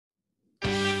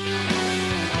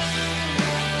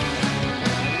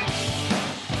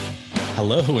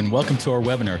Hello and welcome to our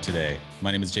webinar today.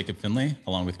 My name is Jacob Findlay,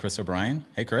 along with Chris O'Brien.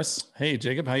 Hey, Chris. Hey,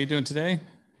 Jacob. How you doing today?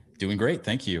 Doing great.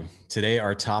 Thank you. Today,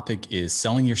 our topic is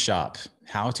selling your shop,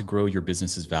 how to grow your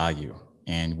business's value.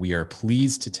 And we are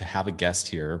pleased to have a guest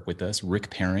here with us,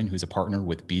 RickPerrin, who's a partner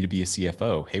with B2B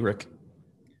CFO. Hey, Rick.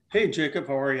 Hey, Jacob.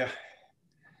 How are you?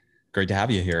 Great to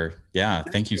have you here. Yeah.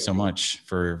 Thank you so much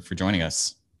for joining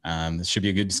us. This should be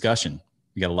a good discussion.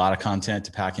 We got a lot of content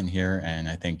to pack in here, and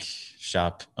I think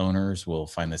shop owners will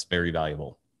find this very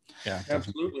valuable. Yeah,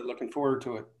 absolutely. Looking forward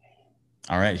to it.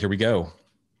 All right, here we go.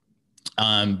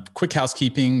 Quick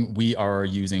housekeeping. We are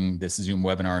using this Zoom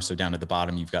webinar. So down at the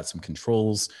bottom, you've got some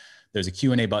controls. There's a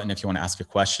Q&A button if you want to ask a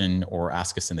question or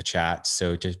ask us in the chat.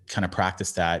 So to kind of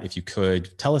practice that, if you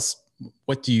could, tell us,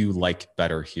 what do you like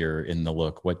better here in the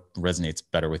look? What resonates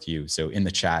better with you? So in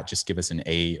the chat, just give us an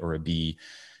A or a B.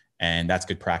 And that's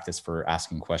good practice for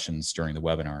asking questions during the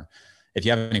webinar. If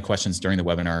you have any questions during the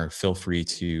webinar, feel free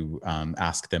to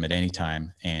ask them at any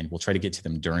time, and we'll try to get to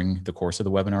them during the course of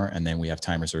the webinar. And then we have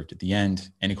time reserved at the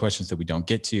end. Any questions that we don't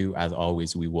get to, as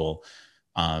always, we will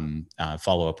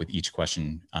follow up with each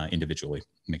question individually,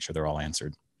 make sure they're all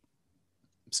answered.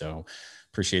 So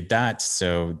appreciate that.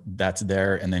 So that's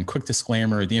there. And then quick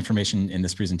disclaimer, the information in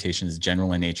this presentation is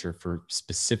general in nature. For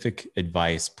specific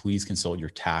advice, please consult your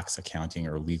tax, accounting,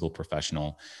 or legal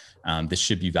professional. This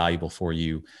should be valuable for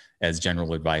you as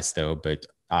general advice though, but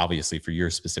obviously for your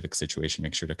specific situation,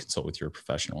 make sure to consult with your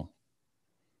professional.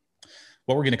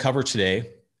 What we're going to cover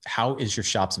today, how is your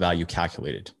shop's value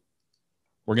calculated?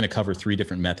 We're going to cover 3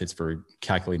 different methods for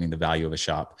calculating the value of a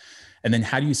shop. And then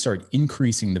how do you start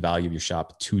increasing the value of your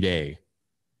shop today?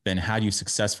 Then how do you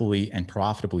successfully and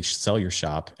profitably sell your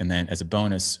shop? And then as a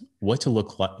bonus, what to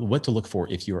look for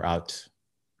if you're out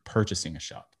purchasing a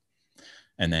shop.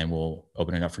 And then we'll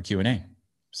open it up for Q&A.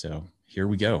 So here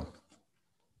we go.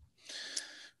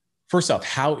 First off,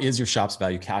 how is your shop's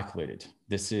value calculated?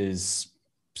 This is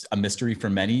a mystery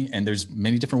for many, and there's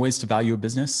many different ways to value a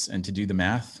business and to do the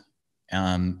math.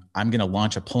 I'm going to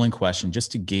launch a polling question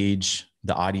just to gauge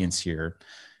the audience here.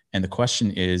 And the question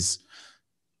is,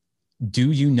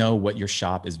 do you know what your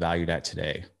shop is valued at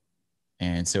today?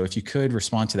 And so if you could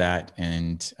respond to that,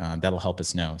 and that'll help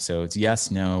us know. So it's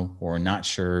yes, no, or not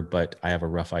sure, but I have a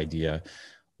rough idea,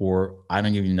 or I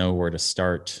don't even know where to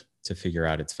start to figure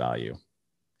out its value.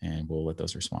 And we'll let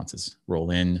those responses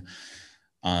roll in.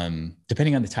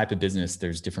 Depending on the type of business,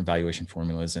 there's different valuation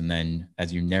formulas. And then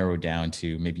as you narrow down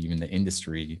to maybe even the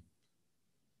industry,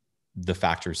 the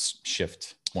factors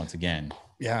shift once again.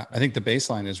 Yeah, I think the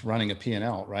baseline is running a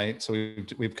P&L, right? So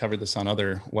we've covered this on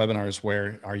other webinars.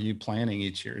 Where are you planning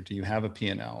each year? Do you have a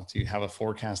P&L? Do you have a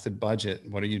forecasted budget?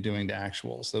 What are you doing to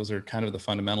actuals? Those are kind of the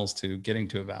fundamentals to getting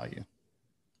to a value.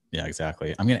 Yeah,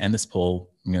 exactly. I'm going to end this poll.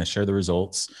 I'm going to share the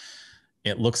results.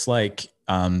 It looks like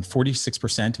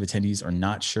 46% of attendees are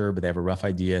not sure, but they have a rough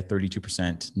idea.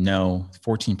 32% no,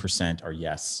 14% are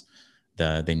yes,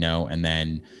 they know. And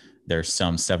then there's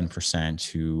some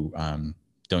 7% who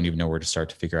don't even know where to start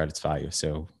to figure out its value.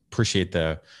 So appreciate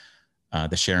the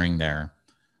sharing there.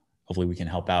 Hopefully we can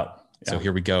help out. Yeah. So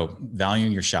here we go.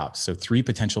 Valuing your shop. So 3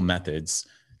 potential methods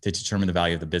to determine the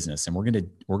value of the business. And we're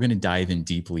going to dive in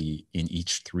deeply in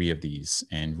each 3 of these.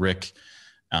 And Rick,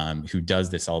 who does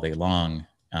this all day long,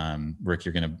 Rick,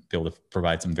 you're going to be able to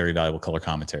provide some very valuable color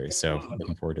commentary. So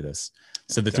looking forward to this.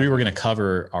 So the 3 we're going to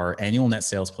cover are annual net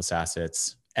sales plus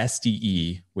assets,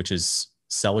 SDE, which is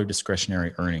seller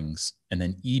discretionary earnings, and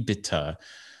then EBITDA,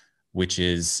 which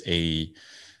is a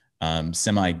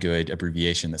semi-good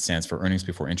abbreviation that stands for earnings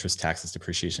before interest, taxes,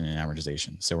 depreciation, and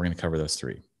amortization. So we're going to cover those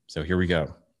 3. So here we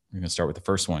go. We're going to start with the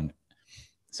first one.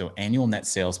 So annual net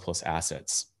sales plus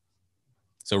assets.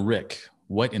 So Rick,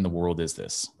 what in the world is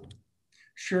this?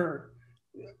 Sure.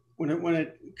 When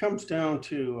it comes down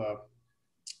to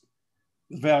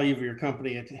the value of your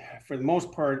company, for the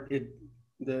most part,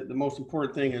 the most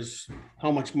important thing is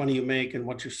how much money you make and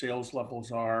what your sales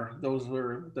levels are. Those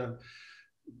are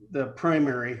the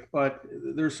primary, but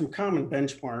there's some common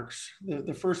benchmarks.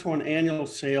 The first one, annual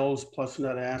sales plus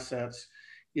net assets,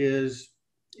 is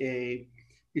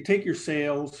you take your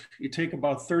sales, you take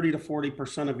about 30 to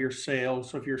 40% of your sales.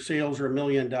 So if your sales are $1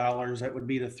 million, that would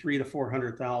be to $300,000 to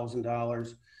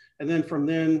 $400,000. And then from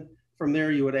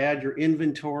there, you would add your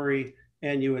inventory,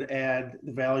 and you would add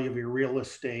the value of your real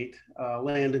estate,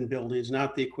 land and buildings,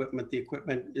 not the equipment. The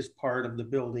equipment is part of the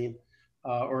building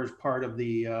or is part of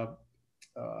the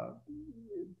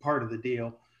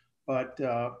deal. But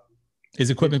is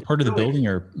equipment part of the building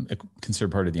or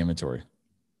considered part of the inventory?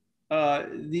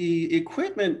 The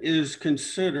equipment is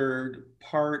considered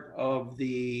part of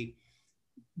the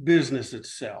business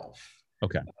itself.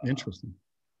 Okay, interesting.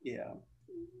 Yeah.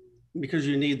 because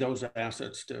you need those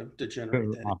assets to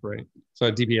generate that. Operate. So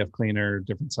a DBF cleaner,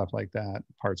 different stuff like that,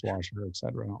 parts washer, et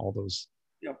cetera, all those.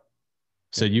 Yep.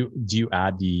 So do you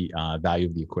add the value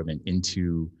of the equipment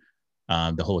into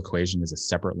the whole equation as a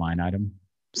separate line item?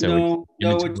 So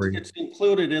it's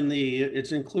included in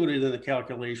the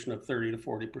calculation of 30 to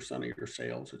 40% of your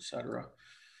sales, et cetera.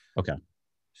 Okay.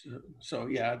 So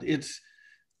yeah,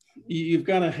 you've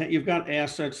got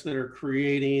assets that are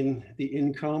creating the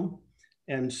income.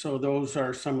 And so those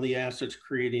are some of the assets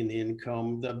creating the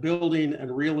income. The building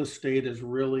and real estate is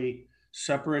really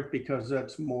separate because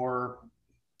that's more,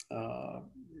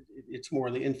 it's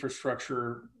more the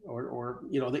infrastructure or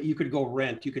that you could go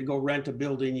rent. You could go rent a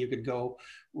building, you could go,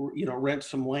 rent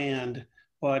some land,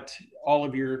 but all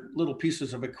of your little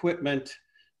pieces of equipment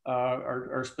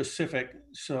are specific.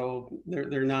 So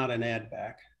they're not an add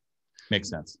back. Makes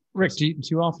sense. Rick, do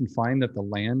you often find that the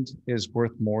land is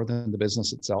worth more than the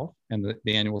business itself and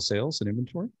the annual sales and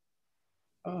inventory?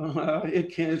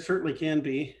 It certainly can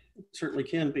be. It certainly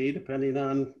can be, depending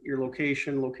on your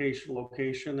location,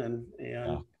 and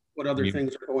what other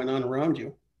things are going on around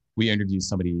you. We interviewed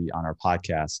somebody on our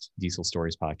podcast, Diesel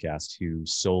Stories podcast, who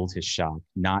sold his shop,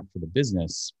 not for the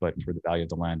business, but for the value of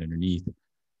the land underneath,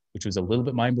 which was a little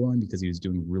bit mind-blowing because he was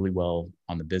doing really well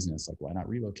on the business. Like, why not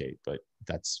relocate? But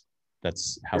that's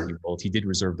how he rolled. He did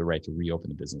reserve the right to reopen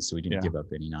the business, so he didn't give up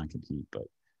any non-compete, but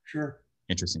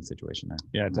interesting situation there.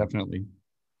 Yeah, definitely.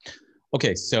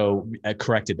 Okay, so I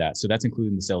corrected that. So that's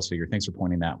including the sales figure. Thanks for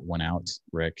pointing that one out,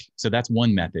 Rick. So that's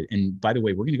one method. And by the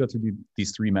way, we're going to go through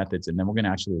these three methods, and then we're going to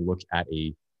actually look at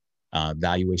a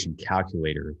valuation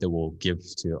calculator that we'll give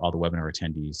to all the webinar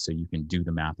attendees so you can do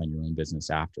the math on your own business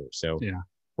after. So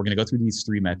we're going to go through these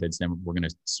three methods, then we're going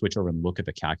to switch over and look at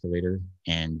the calculator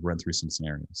and run through some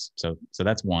scenarios. So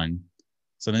that's one.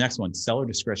 So the next one, seller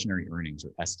discretionary earnings,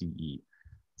 or SDE.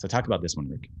 So talk about this one,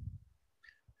 Rick.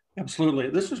 Absolutely.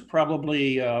 This is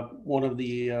probably one of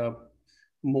the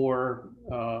more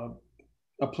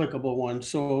applicable ones.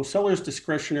 So seller's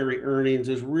discretionary earnings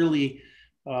is really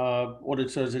what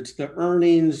it says. It's the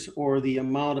earnings or the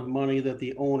amount of money that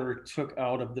the owner took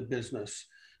out of the business.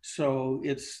 So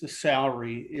it's the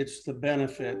salary, it's the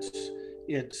benefits,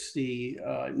 it's the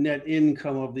net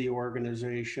income of the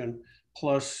organization,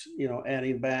 plus,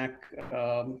 adding back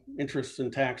interest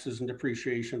and taxes and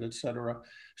depreciation, et cetera.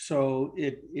 So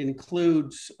it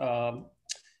includes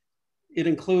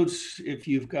if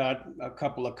you've got a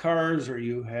couple of cars, or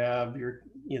you have you're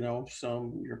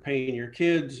paying your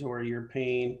kids, or you're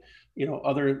paying,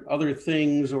 other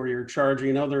things, or you're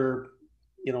charging other,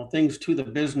 things to the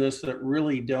business that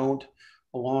really don't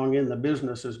belong in the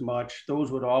business as much. Those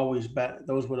would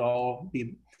all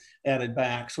be added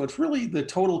back. So it's really the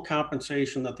total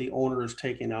compensation that the owner is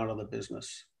taking out of the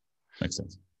business. Makes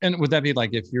sense. And would that be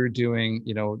like if you're doing,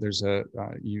 there's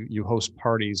you host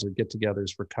parties or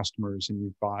get-togethers for customers, and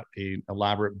you've bought an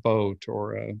elaborate boat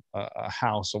or a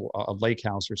house, a lake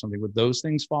house or something, would those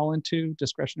things fall into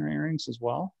discretionary earnings as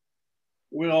well?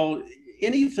 Well,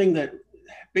 anything that,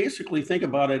 basically think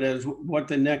about it as what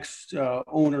the next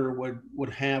owner would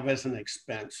have as an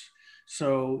expense.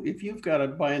 So if you've got to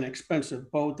buy an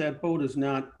expensive boat, that boat is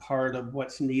not part of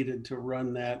what's needed to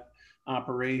run that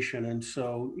operation. And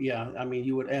so,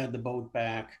 you would add the boat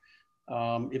back.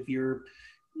 If you're,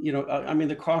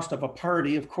 the cost of a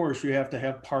party, of course, you have to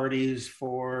have parties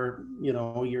for,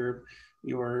 your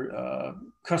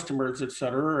customers, et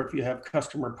cetera. Or if you have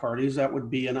customer parties, that would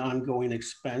be an ongoing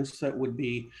expense. It wouldn't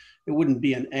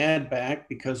be an add back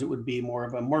because it would be more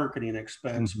of a marketing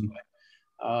expense. Mm-hmm.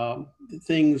 But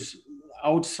things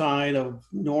outside of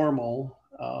normal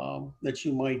that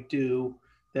you might do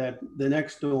that the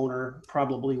next owner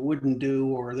probably wouldn't do,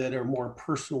 or that are more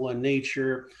personal in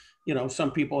nature.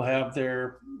 Some people have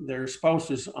their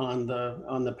spouses on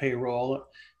the payroll,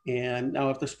 and now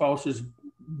if the spouse is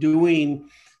doing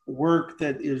work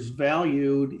that is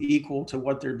valued equal to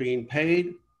what they're being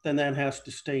paid, then that has to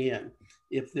stay in.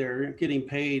 If they're getting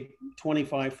paid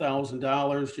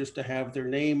 $25,000 just to have their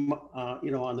name,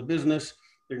 on the business,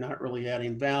 they're not really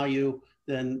adding value,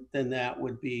 then that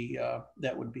would be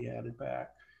added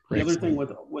back. The other thing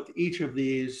with each of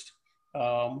these,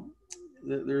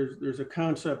 there's a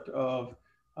concept of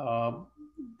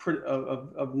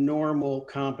normal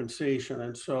compensation.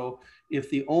 And so if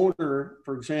the owner,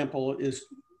 for example, is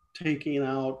taking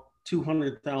out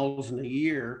 $200,000 a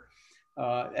year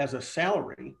as a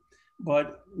salary,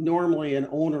 but normally an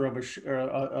owner of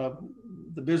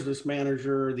the business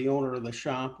manager, the owner of the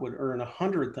shop would earn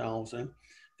 $100,000,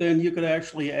 then you could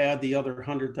actually add the other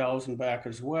 $100,000 back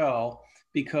as well,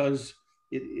 because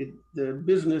the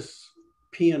business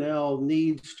P&L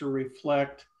needs to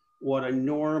reflect what a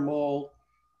normal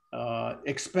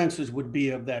expenses would be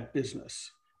of that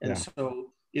business. And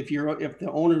so if the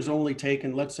owner's only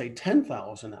taken, let's say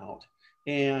 10,000 out,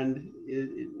 and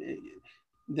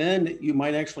then you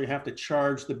might actually have to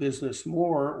charge the business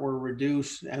more or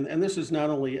reduce. And this is not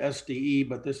only SDE,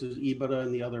 but this is EBITDA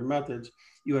and the other methods.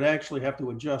 You would actually have to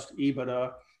adjust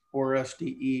EBITDA or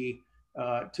SDE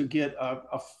to get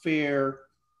a fair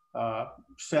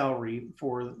salary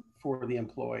for the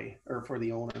employee or for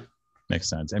the owner. Makes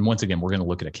sense. And once again, we're going to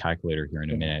look at a calculator here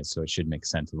in a minute, so it should make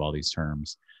sense of all these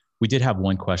terms. We did have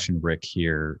one question, Rick,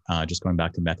 here, just going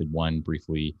back to method one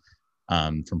briefly,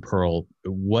 from Pearl.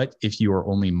 What if you are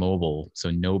only mobile, so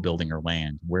no building or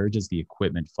land? Where does the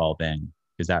equipment fall then?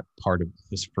 Is that part of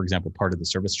this, for example, part of the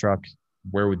service truck?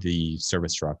 Where would the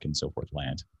service truck and so forth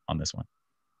land on this one?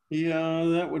 Yeah,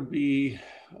 that would be.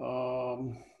 Because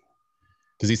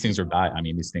these things are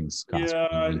these things cost.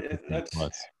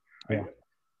 Yeah.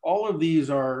 All of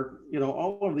these are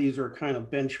kind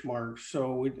of benchmarks.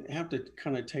 So we'd have to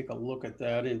kind of take a look at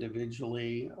that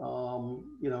individually.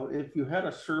 If you had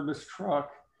a service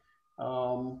truck,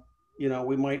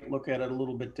 we might look at it a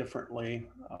little bit differently.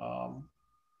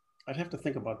 I'd have to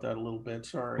think about that a little bit.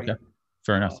 Sorry. Okay.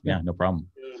 Fair enough. Yeah, no problem.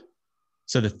 Yeah.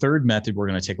 So the third method we're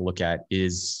going to take a look at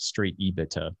is straight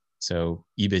EBITDA. So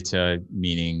EBITDA,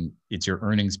 meaning it's your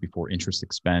earnings before interest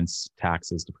expense,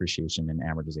 taxes, depreciation, and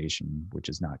amortization, which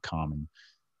is not common.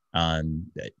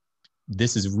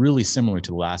 This is really similar to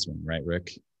the last one, right,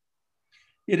 Rick?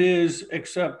 It is,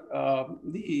 except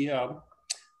the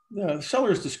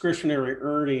seller's discretionary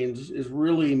earnings is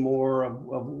really more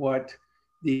of what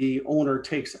the owner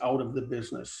takes out of the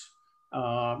business,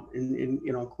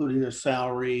 including the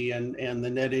salary and the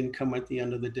net income at the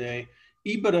end of the day.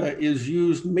 EBITDA is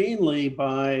used mainly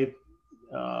by,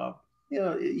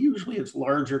 usually it's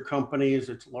larger companies,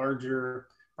 it's larger,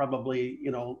 probably,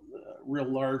 real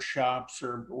large shops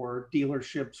or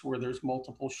dealerships where there's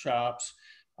multiple shops,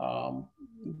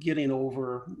 getting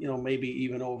over, maybe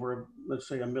even over, let's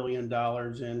say $1 million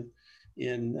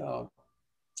in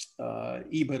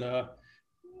EBITDA.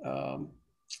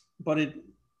 But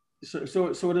so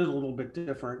it is a little bit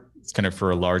different. It's kind of for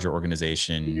a larger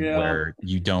organization where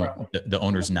you don't, the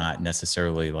owner's not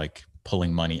necessarily like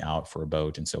pulling money out for a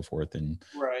boat and so forth and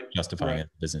justifying it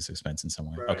business expense in some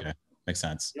way. Right. Okay. Makes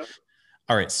sense. Yep.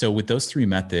 All right. So with those three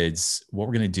methods, what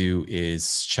we're going to do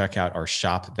is check out our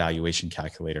shop valuation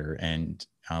calculator. And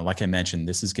like I mentioned,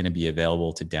 this is going to be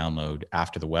available to download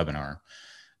after the webinar.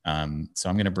 So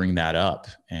I'm going to bring that up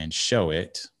and show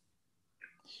it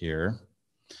here.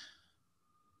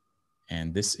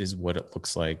 And this is what it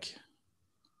looks like.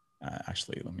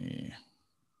 Actually, let me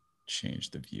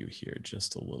change the view here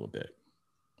just a little bit.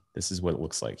 This is what it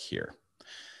looks like here.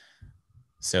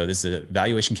 So this is a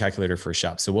valuation calculator for a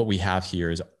shop. So what we have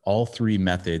here is all three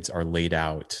methods are laid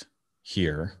out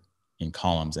here in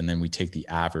columns, and then we take the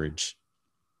average.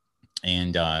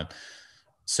 And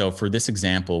so for this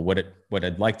example, what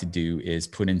I'd like to do is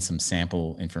put in some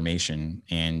sample information.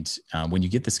 And when you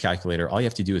get this calculator, all you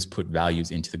have to do is put values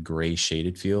into the gray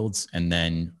shaded fields. And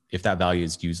then if that value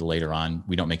is used later on,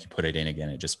 we don't make you put it in again.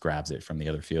 It just grabs it from the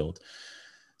other field.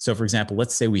 So for example,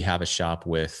 let's say we have a shop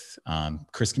with,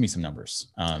 Chris, give me some numbers.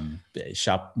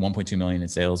 Shop 1.2 million in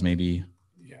sales, maybe.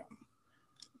 Yeah.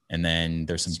 And then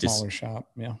there's some smaller shop.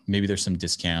 Yeah. Maybe there's some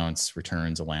discounts,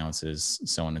 returns, allowances,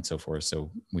 so on and so forth.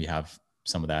 So we have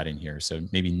some of that in here. So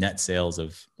maybe net sales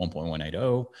of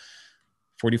 1.180,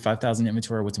 45,000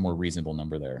 inventory. What's a more reasonable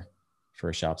number there for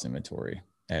a shop's inventory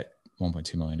at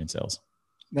 1.2 million in sales?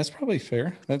 That's probably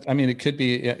fair. It could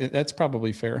be, that's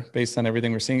probably fair based on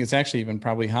everything we're seeing. It's actually even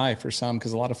probably high for some,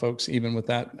 because a lot of folks, even with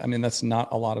that, that's not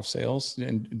a lot of sales.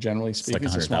 And generally speaking,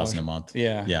 it's like 100,000 a month.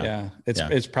 Yeah.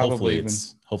 It's probably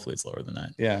hopefully it's lower than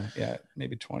that. Yeah.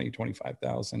 Maybe 20,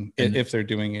 25,000 if they're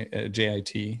doing a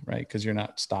JIT, right? Because you're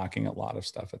not stocking a lot of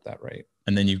stuff at that rate.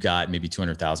 And then you've got maybe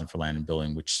 200,000 for land and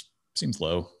building, which seems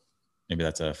low. Maybe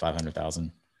that's a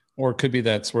 500,000. Or it could be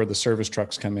that's where the service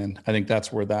trucks come in. I think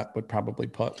that's where that would probably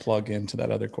plug into that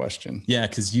other question. Yeah,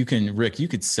 because Rick, you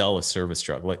could sell a service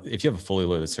truck. Like if you have a fully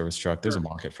loaded service truck, there's a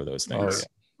market for those things. Oh, yeah.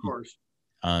 Of course.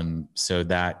 So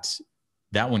that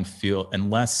one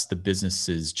unless the business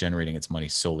is generating its money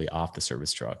solely off the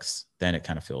service trucks, then it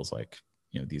kind of feels like,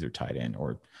 these are tied in,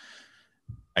 or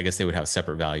I guess they would have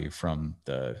separate value from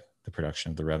the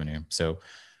production of the revenue. So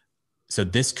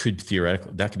this could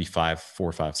theoretically, that could be 4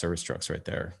 or 5 service trucks right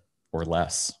there or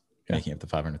less, making up the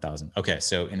 500,000. Okay.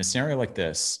 So in a scenario like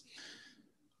this,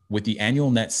 with the annual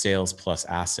net sales plus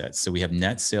assets, so we have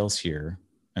net sales here,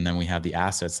 and then we have the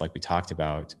assets like we talked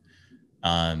about.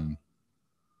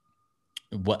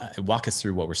 Walk us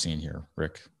through what we're seeing here,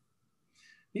 Rick.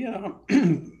 Yeah,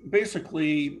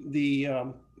 basically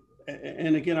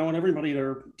and again, I want everybody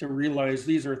to realize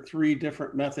these are three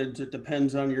different methods. It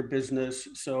depends on your business.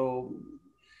 So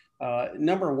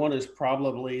number one is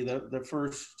probably the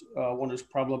first one is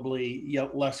probably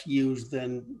less used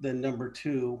than number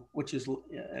two, which is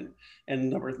and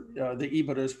number the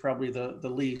EBITDA is probably the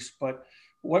least. But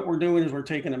what we're doing is we're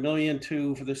taking $1.2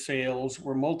 million for the sales,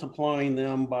 we're multiplying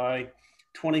them by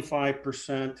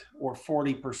 25% or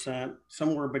 40%,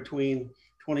 somewhere between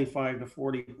 25 to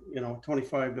 40,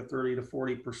 25 to 30 to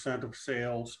 40% of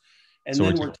sales. And so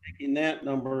then we're taking that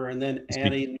number and then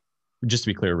adding. Just to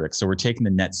be clear, Rick, so we're taking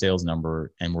the net sales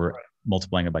number and we're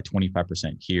multiplying it by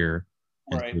 25% here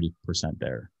and 30%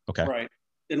 there. Okay. Right.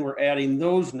 Then we're adding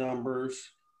those numbers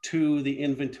to the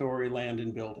inventory, land,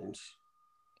 and buildings.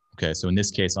 Okay. So in this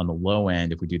case, on the low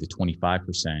end, if we do the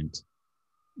 25%,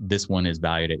 this one is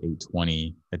valued at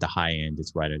 820. At the high end,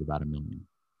 it's right at about $1 million.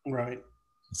 Right.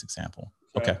 This example.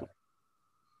 Exactly.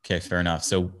 Okay, fair enough.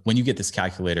 So when you get this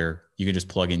calculator, you can just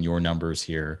plug in your numbers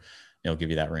here. It'll give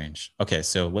you that range. Okay,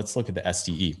 so let's look at the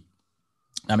SDE.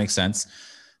 That makes sense.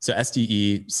 So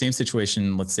SDE, same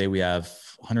situation. Let's say we have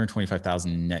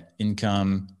 125,000 net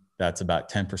income. That's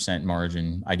about 10%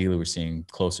 margin. Ideally, we're seeing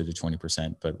closer to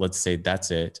 20%, but let's say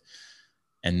that's it.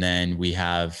 And then we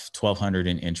have 1,200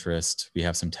 in interest. We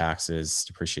have some taxes,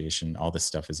 depreciation, all this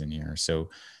stuff is in here.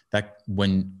 So that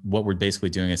what we're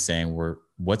basically doing is saying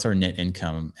what's our net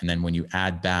income? And then when you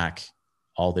add back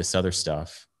all this other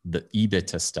stuff, the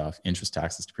EBITDA stuff, interest,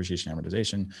 taxes, depreciation,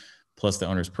 amortization, plus the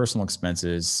owner's personal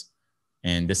expenses.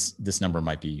 And this number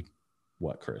might be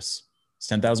what, Chris? Is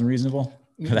 10,000 reasonable?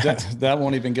 That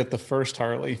won't even get the first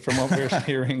Harley from what we're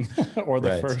hearing or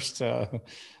the first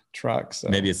truck. So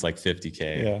maybe it's like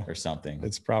 50K or something.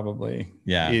 It's probably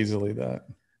easily that.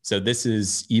 So this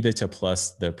is EBITDA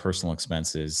plus the personal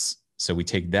expenses. So we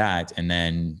take that and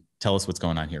then tell us what's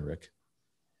going on here, Rick.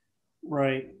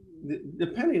 Right.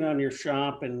 Depending on your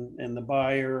shop and the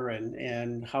buyer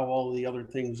and how all the other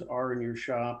things are in your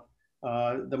shop,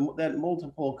 that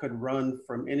multiple could run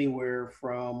from anywhere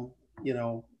from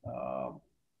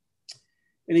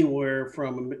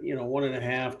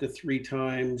 1.5 to 3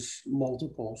 times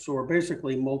multiple. So we're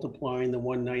basically multiplying the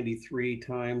 193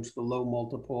 times the low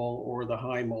multiple or the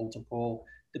high multiple,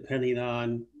 depending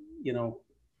on,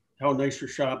 how nice your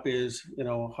shop is,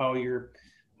 how your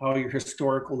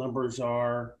historical numbers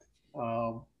are.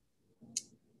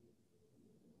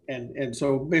 And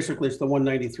so basically it's the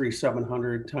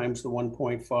 193,700 times the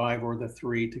 1.5 or the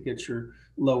 3 to get your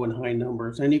low and high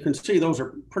numbers. And you can see those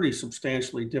are pretty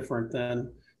substantially different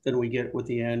than we get with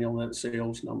the annual net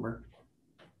sales number.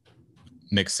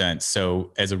 Makes sense.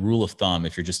 So as a rule of thumb,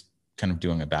 if you're just kind of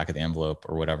doing a back of the envelope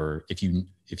or whatever, if you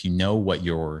know what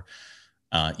your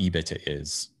EBITDA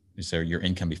is, so your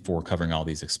income before covering all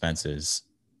these expenses,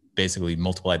 basically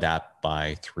multiply that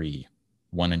by 3,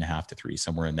 1.5 to 3,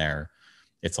 somewhere in there.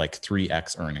 It's like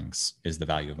 3x earnings is the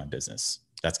value of my business.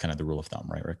 That's kind of the rule of thumb,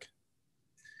 right, Rick?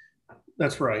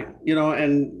 That's right.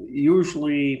 And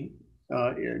usually,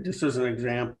 just as an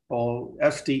example,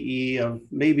 SDE of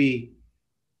maybe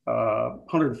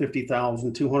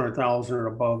 150,000, 200,000 or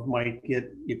above might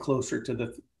get you closer to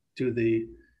the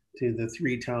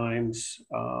 3 times.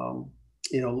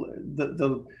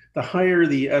 The higher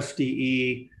the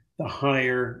SDE, the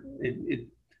higher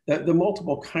the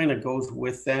multiple kind of goes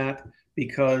with that,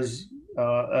 because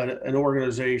an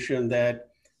organization that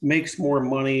makes more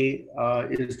money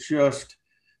is just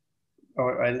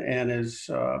and is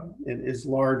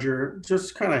larger,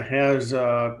 just kind of has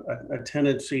a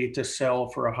tendency to sell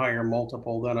for a higher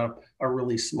multiple than a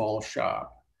really small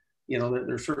shop.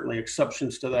 There's certainly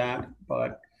exceptions to that,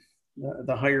 but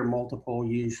the higher multiple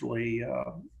usually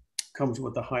comes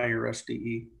with a higher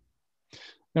SDE.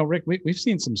 No, Rick, we've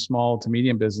seen some small to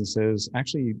medium businesses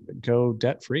actually go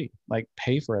debt-free, like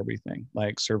pay for everything,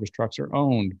 like service trucks are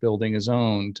owned, building is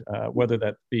owned, whether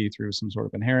that be through some sort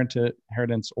of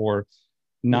inheritance or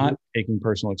not taking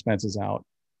personal expenses out.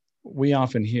 We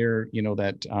often hear,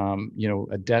 that,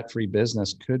 a debt-free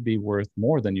business could be worth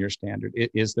more than your standard.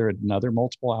 Is there another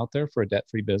multiple out there for a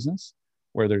debt-free business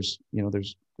where there's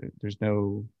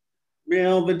no...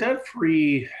 Well, the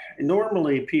debt-free,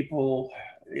 normally people...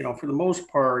 for the most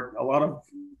part, a lot of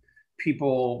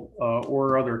people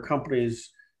or other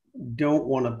companies don't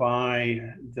want to buy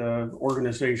the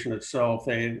organization itself.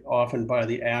 They often buy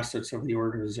the assets of the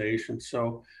organization.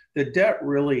 So the debt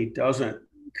really doesn't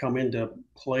come into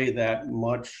play that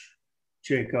much,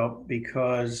 Jacob,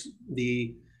 because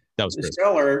the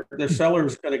seller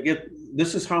is going to get,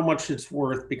 this is how much it's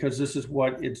worth because this is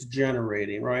what it's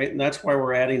generating, right? And that's why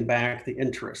we're adding back the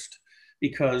interest.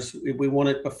 because we want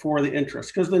it before the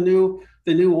interest, because the new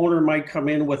owner might come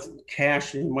in with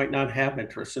cash and might not have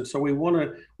interest. And so we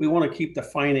want to keep the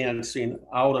financing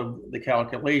out of the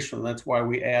calculation. That's why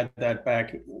we add that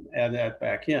back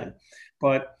in.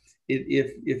 But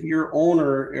if your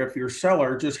owner, or if your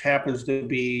seller just happens to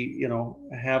be,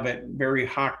 have it very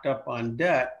hocked up on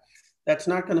debt, that's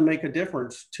not going to make a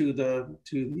difference to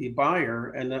the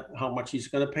buyer and how much he's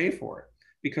going to pay for it,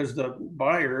 because the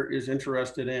buyer is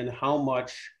interested in how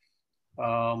much,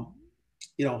 how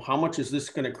much is this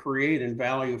going to create in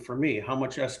value for me? How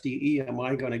much SDE am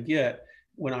I going to get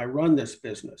when I run this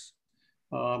business?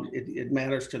 It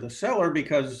matters to the seller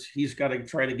because he's got to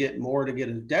try to get more to get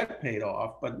his debt paid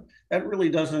off, but that really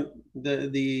doesn't,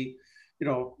 I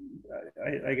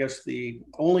guess the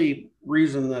only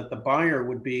reason that the buyer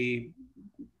would be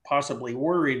possibly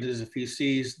worried is if he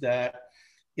sees that,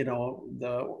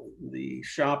 the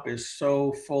shop is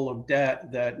so full of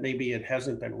debt that maybe it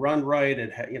hasn't been run right.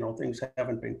 Things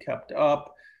haven't been kept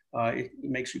up. It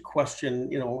makes you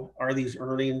question, are these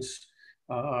earnings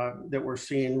that we're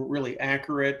seeing really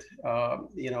accurate?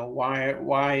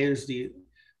 Why is the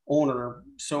owner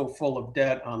so full of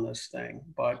debt on this thing?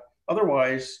 But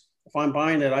otherwise, if I'm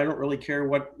buying it, I don't really care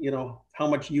what, how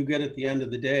much you get at the end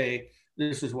of the day.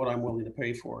 This is what I'm willing to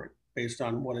pay for it based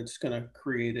on what it's going to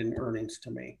create in earnings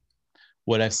to me.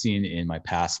 What I've seen in my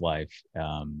past life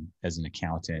as an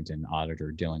accountant and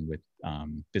auditor dealing with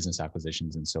business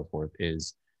acquisitions and so forth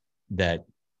is that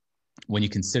when you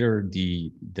consider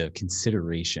the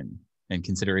consideration, and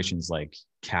considerations like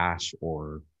cash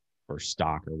or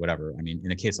stock or whatever, I mean,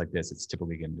 in a case like this, it's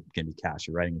typically going to be cash.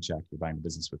 You're writing a check, you're buying a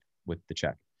business with the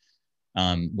check.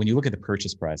 When you look at the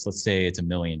purchase price, let's say it's $1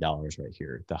 million right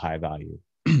here, the high value.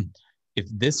 If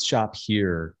this shop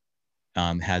here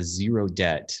has zero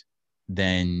debt,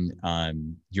 then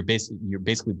you're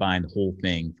basically buying the whole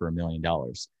thing for $1 million.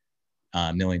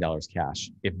 $1 million cash.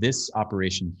 If this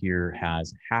operation here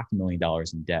has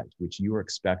 $500,000 in debt, which you are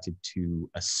expected to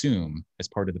assume as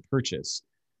part of the purchase,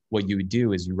 what you would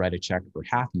do is you write a check for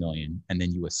 $500,000, and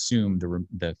then you assume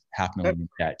the $500,000 in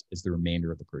debt is the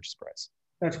remainder of the purchase price.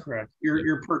 That's correct.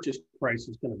 Your purchase price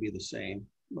is going to be the same.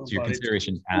 So your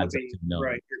consideration adds up to $1 million.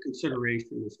 Right. Your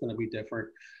consideration is going to be different.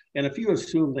 And if you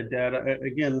assume the debt,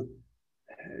 again,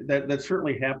 that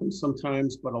certainly happens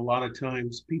sometimes, but a lot of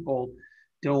times people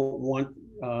don't want,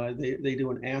 they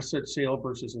do an asset sale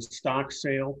versus a stock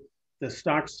sale. The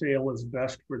stock sale is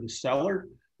best for the seller.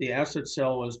 The asset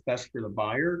sale is best for the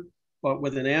buyer. But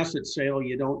with an asset sale,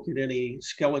 you don't get any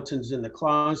skeletons in the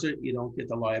closet. You don't get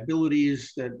the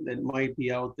liabilities that might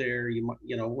be out there.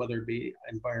 Whether it be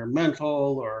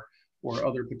environmental or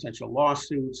other potential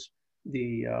lawsuits.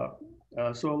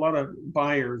 So a lot of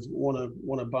buyers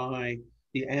want to buy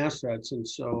the assets, and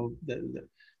so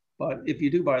but if you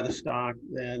do buy the stock,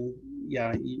 then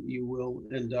yeah, you will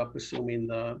end up assuming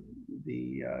the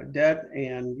debt,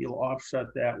 and you'll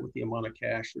offset that with the amount of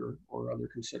cash or other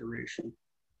consideration.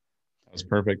 That was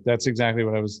perfect. That's exactly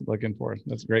what I was looking for.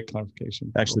 That's great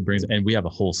clarification. Actually brings, and we have a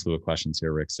whole slew of questions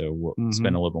here, Rick, so we'll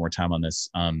spend a little bit more time on this.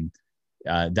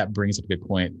 That brings up a good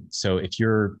point. So if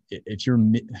you're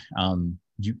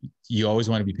you always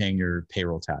want to be paying your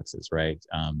payroll taxes, right?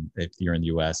 If you're in the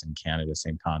US and Canada,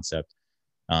 same concept.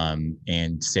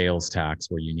 And sales tax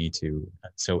where you need to.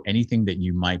 So anything that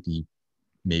you might be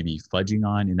maybe fudging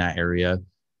on in that area,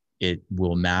 it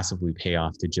will massively pay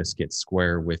off to just get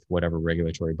square with whatever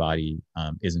regulatory body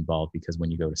is involved. Because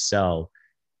when you go to sell,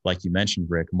 like you mentioned,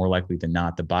 Rick, more likely than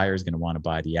not, the buyer is going to want to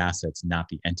buy the assets, not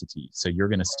the entity. So you're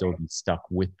going to still be stuck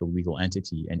with the legal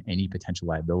entity and any potential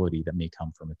liability that may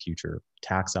come from a future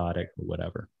tax audit or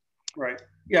whatever. Right.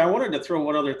 Yeah, I wanted to throw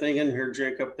one other thing in here,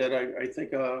 Jacob, that I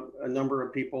think a number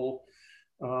of people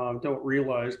don't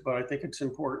realize, but I think it's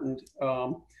important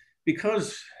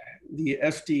because the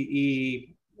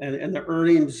SDE and the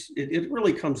earnings, it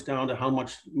really comes down to how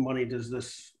much money does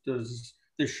this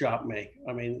shop make?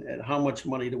 I mean, and how much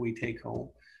money do we take home?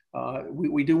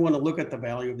 We do want to look at the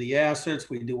value of the assets.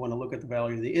 We do want to look at the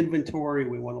value of the inventory.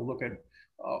 We want to look at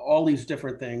all these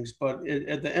different things. But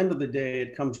at the end of the day,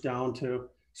 it comes down to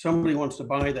somebody wants to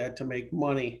buy that to make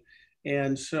money.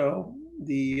 And so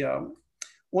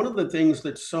one of the things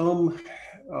that some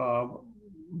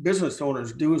business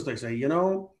owners do is they say,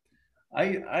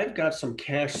 I've got some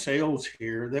cash sales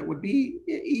here that would be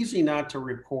easy not to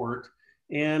report.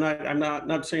 And I'm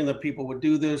not saying that people would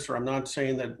do this, or I'm not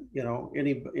saying that,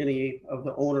 any of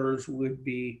the owners would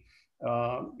be,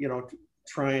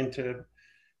 trying to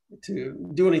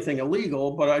do anything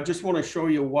illegal, but I just want to show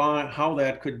you how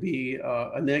that could be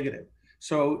a negative.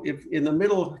 So if in the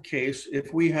middle case,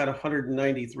 if we had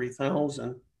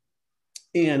 193,000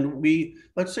 And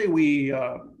let's say we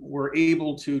were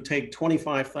able to take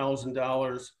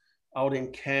 $25,000 out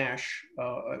in cash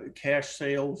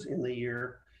sales in the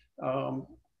year,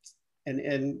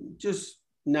 and just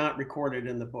not recorded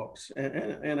in the books.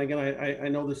 And again, I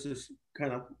know this is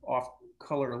kind of off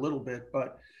color a little bit,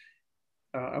 but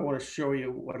I want to show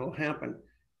you what'll happen.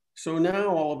 So now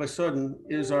all of a sudden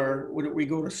we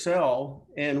go to sell,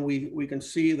 and we can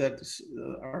see that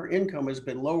our income has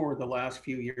been lower the last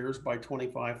few years by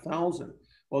 25,000.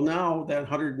 Well, now that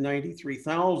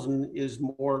 193,000 is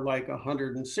more like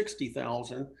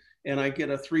 160,000, and I get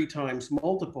a 3 times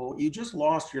multiple. You just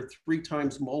lost your 3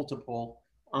 times multiple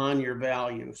on your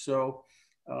value. So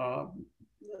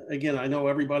again, I know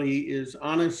everybody is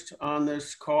honest on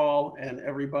this call, and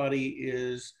everybody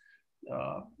is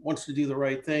wants to do the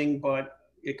right thing, but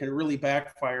it can really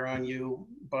backfire on you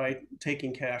by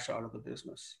taking cash out of the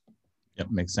business. Yep,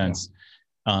 makes sense.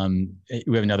 Yeah.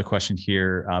 We have another question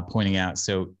here pointing out,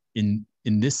 so in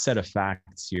this set of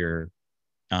facts here,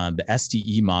 the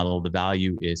SDE model, the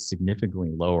value is significantly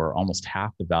lower, almost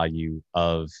half the value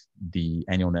of the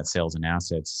annual net sales and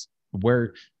assets.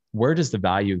 Where does the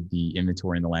value of the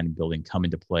inventory in the land and building come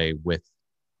into play with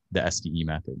the SDE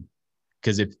method?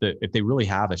 Because if they really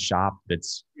have a shop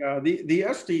that's the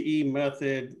SDE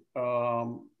method,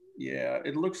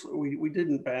 it looks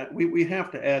we have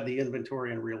to add the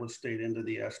inventory and real estate into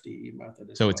the SDE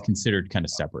method. So it's considered kind of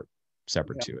separate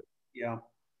to it. Yeah.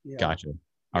 Gotcha.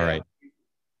 All right.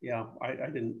 Yeah, I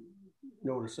didn't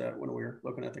notice that when we were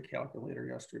looking at the calculator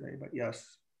yesterday, but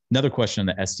yes. Another question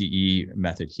on the SDE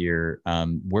method here.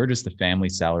 Where does the family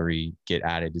salary get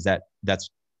added?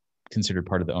 That's considered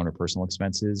part of the owner personal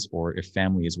expenses, or if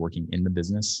family is working in the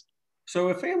business? So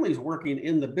if family is working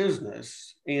in the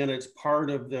business and it's part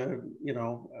of the,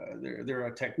 they're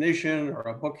a technician or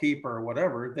a bookkeeper or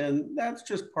whatever, then that's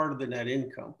just part of the net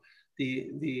income.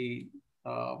 It's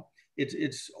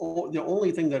the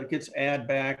only thing that gets add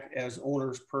back as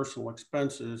owner's personal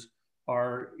expenses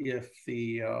are if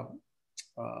they're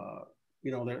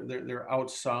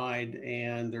outside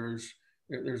and there's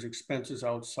expenses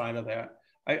outside of that.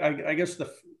 I guess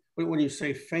when you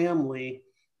say family,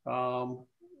 the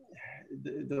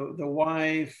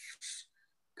wife's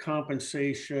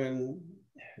compensation,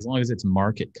 as long as it's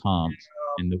market comp,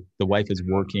 and the wife is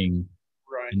working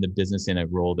in the business in a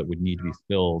role that would need to be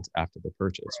filled after the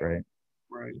purchase, right?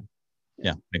 Right.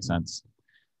 Yeah, makes sense.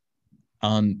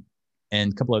 And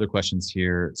a couple other questions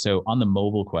here. So on the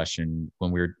mobile question,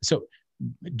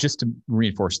 just to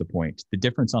reinforce the point, the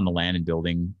difference on the land and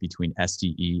building between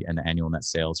SDE and the annual net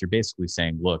sales, you're basically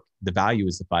saying, look, the value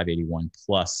is the 581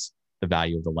 plus the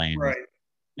value of the land. Right.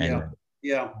 And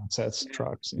yeah. That's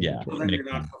trucks. Yeah. So then you're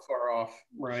not so far off.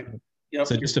 Right. Yep.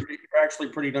 So you're actually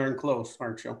pretty darn close,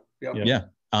 aren't you? Yep. Yeah.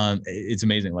 It's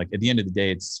amazing. Like at the end of the day,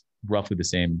 it's roughly the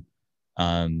same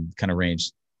kind of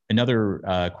range. Another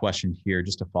question here,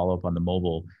 just to follow up on the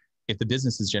mobile. If the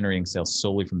business is generating sales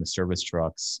solely from the service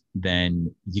trucks,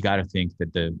 then you got to think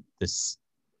that the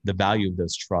value of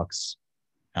those trucks,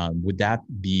 would that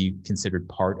be considered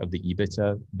part of the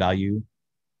EBITDA value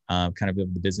kind of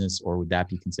the business, or would that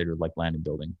be considered like land and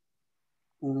building?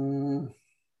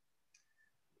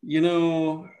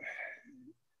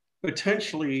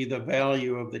 Potentially the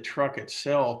value of the truck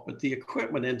itself, but the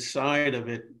equipment inside of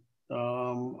it,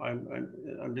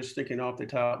 I'm just thinking off the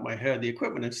top of my head, the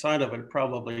equipment inside of it,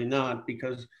 probably not,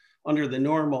 because under the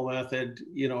normal method,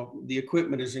 the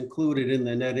equipment is included in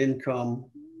the net income,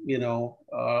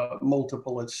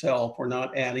 multiple itself. We're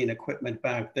not adding equipment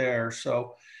back there.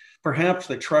 So perhaps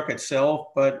the truck itself,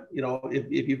 but,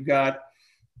 if you've got,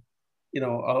 a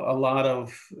lot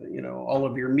of, all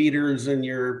of your meters and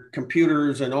your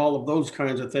computers and all of those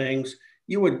kinds of things,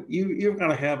 you've got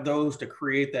to have those to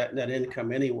create that net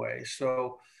income anyway.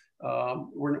 So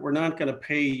we're not going to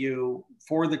pay you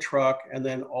for the truck and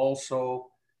then also,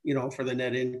 for the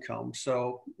net income.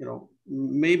 So,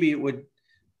 maybe it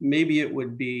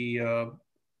would be,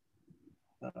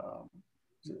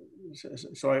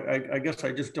 so I guess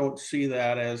I just don't see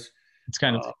that as. It's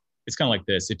kind of like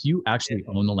this. If you actually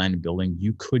own the land and building,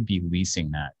 you could be leasing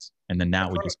that, and then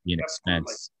that would just be an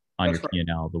expense on your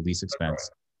P&L, the lease expense.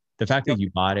 The fact that you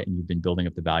bought it and you've been building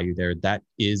up the value there, that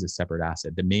is a separate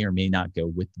asset that may or may not go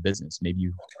with the business. Maybe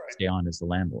you stay on as the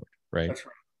landlord, right? That's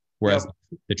right. Whereas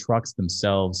the trucks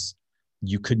themselves,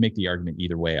 you could make the argument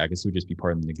either way. I guess it would just be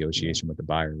part of the negotiation with the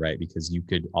buyer, right? Because you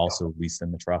could also lease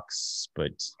them the trucks, but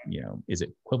is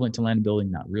it equivalent to land and building?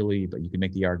 Not really, but you could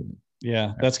make the argument.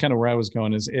 Yeah, that's kind of where I was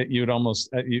going. You would almost,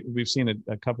 we've seen it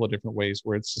a couple of different ways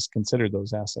where it's just considered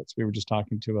those assets. We were just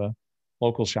talking to a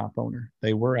local shop owner.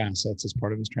 They were assets as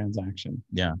part of his transaction.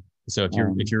 Yeah. So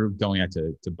if you're going out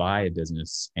to buy a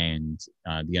business and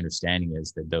the understanding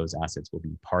is that those assets will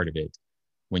be part of it,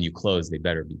 when you close, they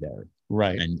better be there,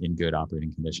 right, and in good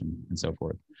operating condition and so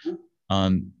forth.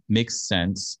 Makes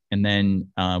sense. And then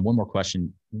one more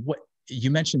question: what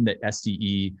you mentioned that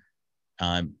SDE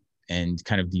and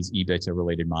kind of these EBITDA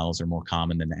related models are more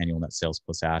common than the annual net sales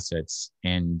plus assets.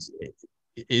 And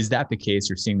is that the case?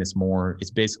 You're seeing this more?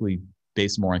 It's basically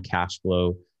based more on cash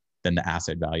flow than the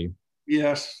asset value.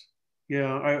 Yes.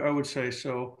 Yeah, I would say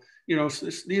so.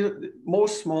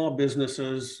 Most small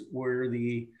businesses where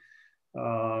the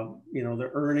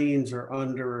earnings are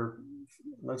under,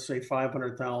 let's say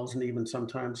 500,000, even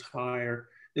sometimes higher,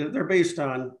 they're based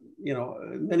on,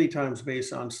 many times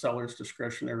based on sellers'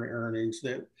 discretionary earnings.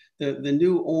 That the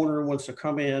new owner wants to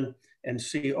come in and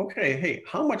see, okay, hey,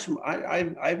 how much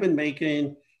I've been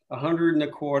making 100 and a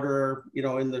quarter,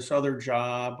 in this other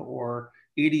job, or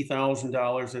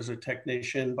 $80,000 as a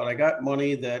technician, but I got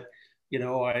money that,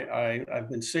 I've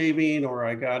been saving, or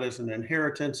I got as an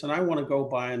inheritance, and I want to go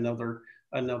buy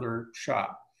another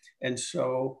shop. And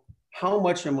so how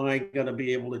much am I going to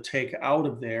be able to take out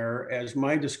of there as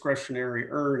my discretionary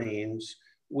earnings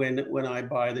when I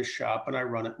buy the shop and I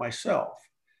run it myself?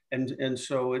 And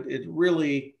so it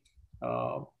really,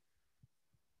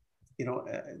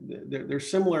 they're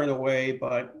similar in a way,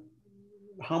 but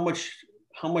how much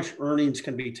earnings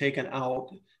can be taken out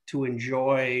to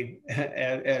enjoy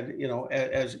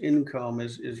as income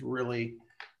is really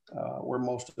where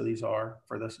most of these are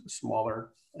for the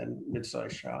smaller and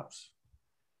mid-sized shops.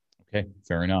 Okay,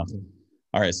 fair enough.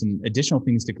 All right, some additional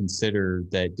things to consider: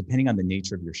 that depending on the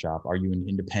nature of your shop, are you an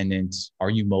independent? Are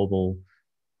you mobile?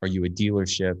 Are you a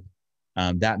dealership?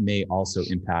 That may also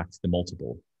impact the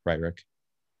multiple, right, Rick?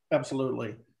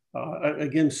 Absolutely.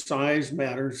 Again, size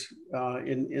matters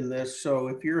in this. So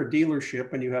if you're a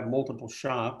dealership and you have multiple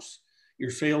shops,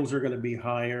 your sales are going to be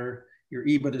higher, your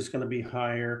EBIT is going to be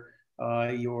higher,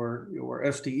 your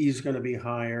SDE is going to be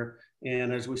higher.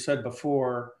 And as we said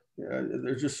before,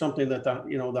 there's just something that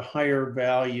the higher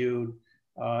valued,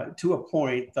 to a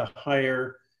point, the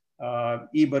higher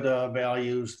EBITDA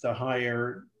values, the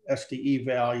higher SDE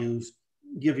values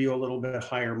give you a little bit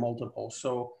higher multiple.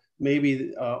 So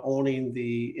maybe owning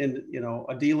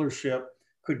a dealership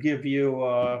could give you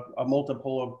a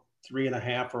multiple of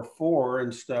 3.5 or 4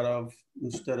 instead of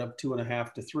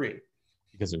 2.5 to 3.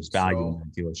 Because there's value in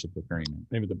the dealership agreement.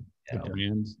 Maybe the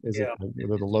brand, is it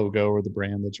whether the logo or the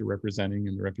brand that you're representing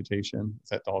and the reputation? Is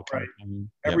that all kind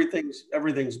of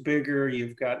everything's bigger.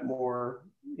 You've got more,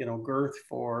 girth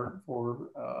for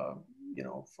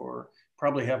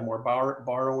probably have more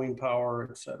borrowing power,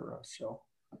 et cetera. So.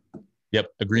 Yep,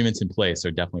 agreements in place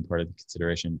are definitely part of the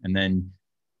consideration. And then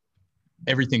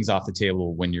everything's off the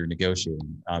table when you're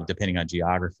negotiating, depending on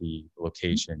geography,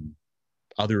 location,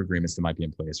 other agreements that might be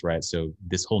in place, right? So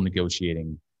this whole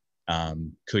negotiating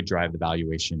could drive the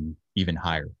valuation even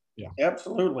higher. Yeah,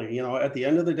 absolutely. At the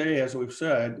end of the day, as we've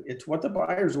said, it's what the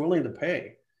buyer's willing to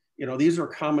pay. These are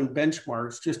common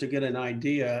benchmarks just to get an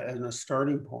idea and a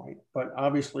starting point. But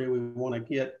obviously, we want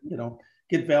to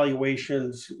get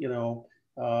valuations.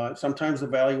 Sometimes the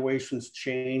valuations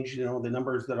change. The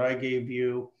numbers that I gave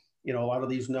you, a lot of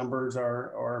these numbers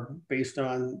are based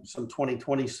on some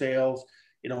 2020 sales.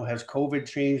 Has COVID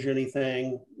changed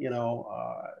anything?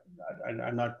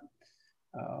 I'm not.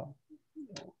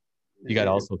 You got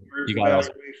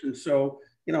evaluation. So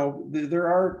there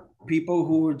are people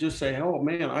who would just say, "Oh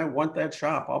man, I want that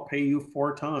shop. I'll pay you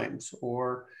 4 times,"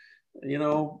 or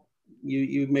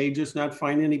you may just not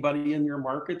find anybody in your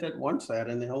market that wants that,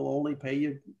 and they'll only pay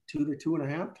you 2 to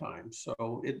 2.5 times.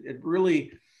 So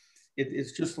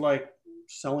it's just like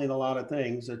selling a lot of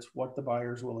things. It's what the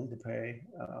buyer's willing to pay,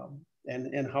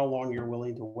 and how long you're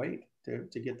willing to wait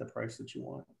to get the price that you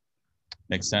want.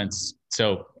 Makes sense.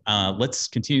 So let's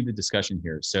continue the discussion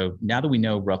here. So now that we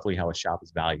know roughly how a shop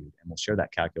is valued, and we'll share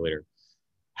that calculator,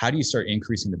 how do you start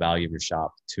increasing the value of your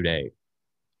shop today?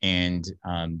 And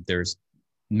there's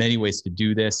many ways to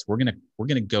do this. We're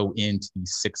gonna go into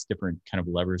these 6 different kind of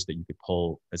levers that you could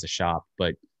pull as a shop.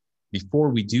 But before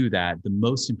we do that, the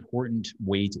most important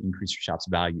way to increase your shop's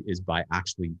value is by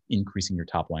actually increasing your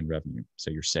top line revenue, so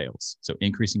your sales. So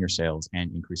increasing your sales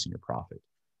and increasing your profit.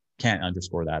 Can't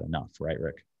underscore that enough, right,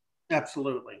 Rick?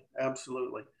 Absolutely.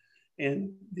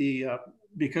 And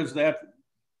because that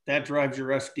drives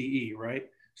your SDE, right?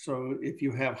 So if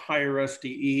you have higher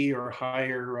SDE or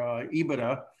higher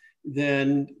EBITDA,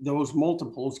 then those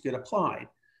multiples get applied.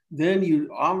 Then you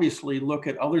obviously look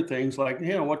at other things like,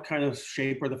 what kind of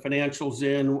shape are the financials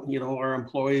in, our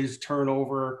employees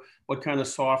turnover, what kind of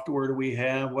software do we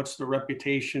have, what's the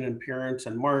reputation and appearance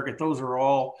and market. Those are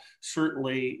all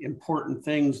certainly important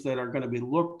things that are going to be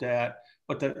looked at,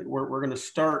 but that we're going to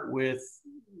start with,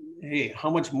 hey, how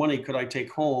much money could I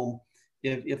take home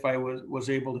if I was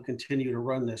able to continue to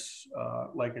run this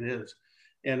like it is.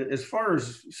 And as far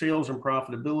as sales and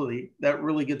profitability, that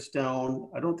really gets down.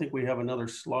 I don't think we have another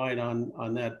slide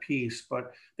on that piece,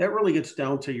 but that really gets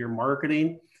down to your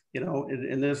marketing.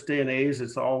 In this day and age,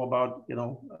 it's all about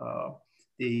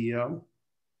the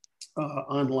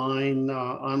online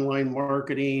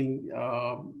marketing,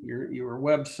 your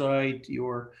website,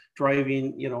 your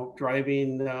driving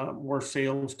more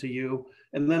sales to you.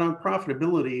 And then on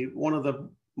profitability, one of the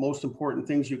most important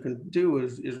things you can do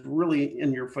is really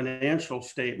in your financial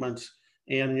statements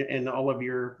and all of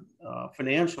your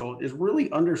financial is really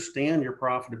understand your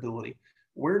profitability.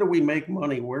 Where do we make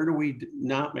money? Where do we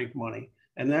not make money?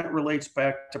 And that relates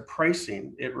back to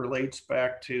pricing. It relates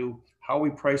back to how we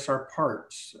price our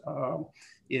parts.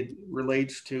 It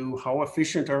relates to how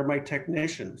efficient are my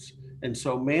technicians. And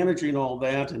so managing all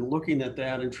that and looking at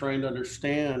that and trying to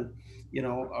understand,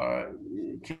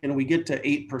 can we get to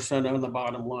 8% on the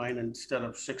bottom line instead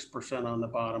of 6% on the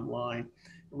bottom line?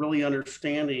 Really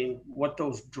understanding what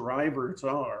those drivers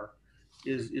are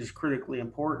is critically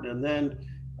important. And then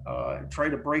try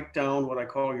to break down what I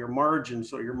call your margin.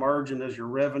 So your margin is your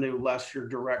revenue less your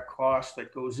direct cost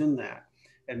that goes in that.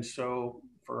 And so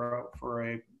for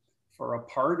a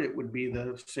part, it would be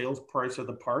the sales price of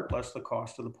the part less the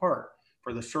cost of the part.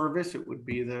 For the service, it would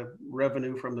be the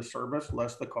revenue from the service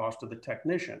less the cost of the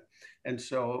technician. And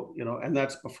so, and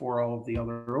that's before all of the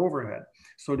other overhead.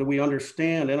 So do we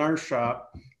understand in our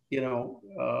shop,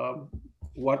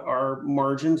 what our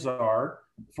margins are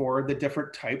for the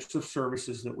different types of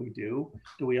services that we do?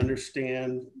 Do we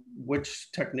understand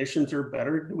which technicians are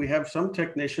better? Do we have some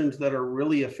technicians that are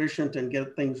really efficient and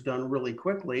get things done really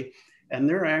quickly, and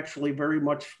they're actually very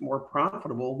much more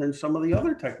profitable than some of the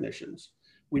other technicians?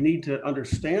 We need to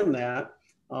understand that.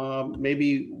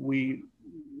 Maybe we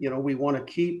want to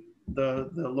keep the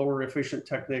lower efficient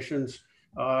technicians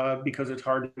because it's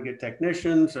hard to get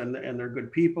technicians and they're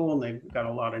good people and they've got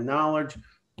a lot of knowledge,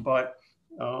 but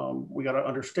we got to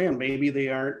understand maybe they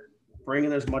aren't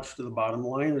bringing as much to the bottom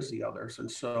line as the others.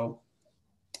 And so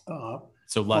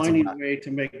finding a way to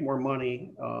make more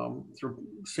money through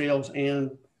sales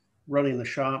and running the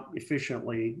shop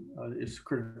efficiently is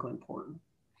critically important.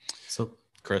 So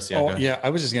Chris, I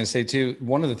was just going to say too,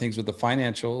 one of the things with the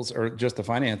financials or just the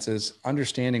finances,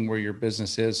 understanding where your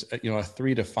business is, a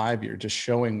 3 to 5 year, just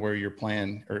showing where your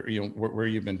plan or, where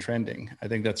you've been trending. I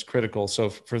think that's critical.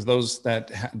 So for those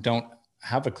that don't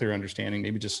have a clear understanding,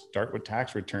 maybe just start with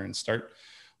tax returns, start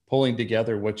pulling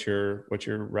together what your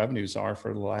revenues are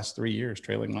for the last 3 years,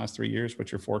 trailing last 3 years,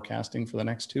 what you're forecasting for the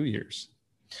next 2 years.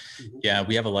 Yeah,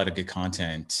 we have a lot of good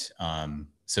content.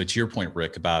 So to your point,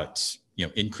 Rick, about,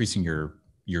 increasing your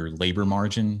labor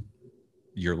margin,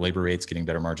 your labor rates, getting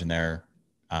better margin there,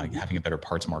 having a better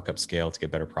parts markup scale to get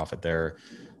better profit there,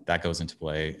 that goes into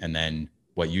play. And then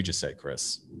what you just said,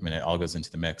 Chris, it all goes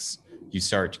into the mix. You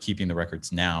start keeping the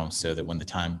records now so that when the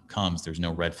time comes, there's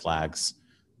no red flags,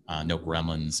 no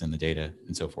gremlins in the data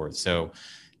and so forth. So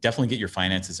definitely get your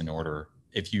finances in order.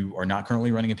 If you are not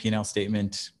currently running a P&L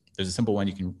statement, there's a simple one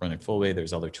you can run in Fullbay.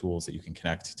 There's other tools that you can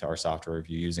connect to our software if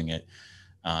you're using it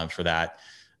for that.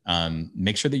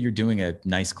 Make sure that you're doing a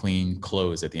nice clean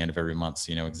close at the end of every month.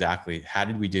 So you know exactly how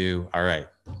did we do? All right,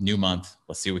 new month.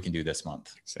 Let's see what we can do this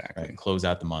month. Exactly. Right? Close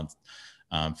out the month,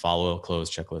 follow close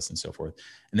checklist and so forth.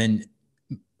 And then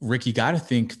Rick, you got to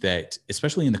think that,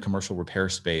 especially in the commercial repair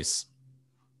space,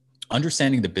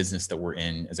 understanding the business that we're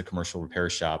in as a commercial repair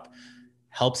shop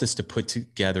helps us to put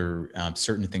together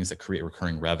certain things that create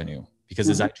recurring revenue. Because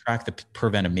as I track the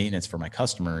preventive maintenance for my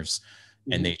customers,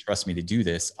 and they trust me to do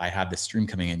this, I have this stream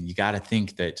coming in. You got to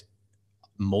think that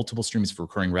multiple streams of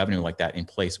recurring revenue like that in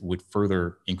place would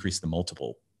further increase the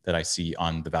multiple that I see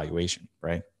on the valuation,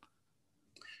 right?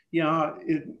 Yeah,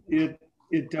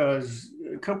 it does.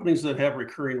 Companies that have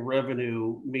recurring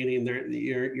revenue, meaning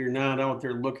you're not out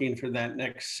there looking for that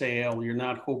next sale. You're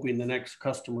not hoping the next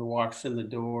customer walks in the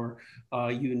door.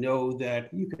 You know that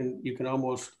you can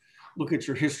almost look at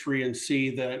your history and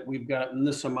see that we've gotten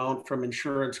this amount from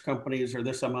insurance companies or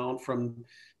this amount from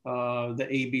the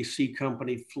ABC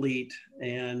company fleet.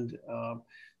 And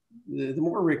the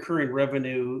more recurring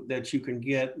revenue that you can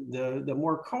get, the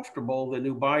more comfortable the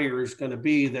new buyer is going to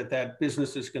be that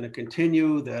business is going to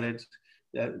continue, that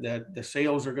the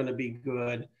sales are going to be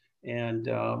good. And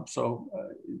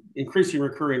increasing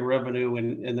recurring revenue,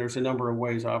 and there's a number of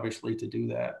ways, obviously, to do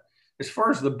that. As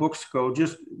far as the books go,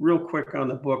 just real quick on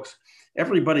the books,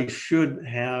 everybody should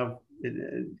have,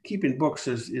 keeping books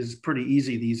is pretty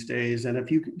easy these days. And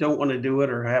if you don't want to do it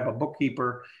or have a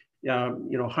bookkeeper,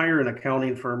 hire an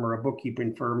accounting firm or a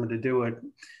bookkeeping firm to do it.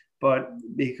 But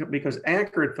because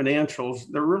accurate financials,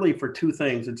 they're really for two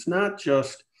things. It's not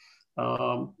just,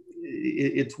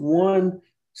 it's one,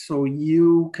 so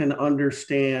you can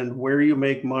understand where you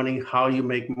make money, how you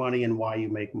make money, and why you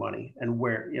make money, and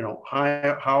where,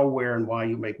 how, where, and why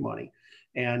you make money.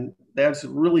 And that's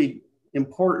really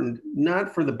important,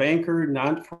 not for the banker,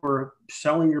 not for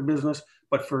selling your business,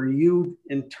 but for you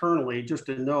internally, just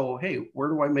to know, hey, where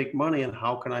do I make money and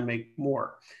how can I make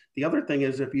more? The other thing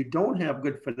is, if you don't have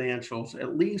good financials,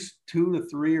 at least 2 to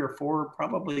 3 or 4,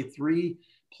 probably 3+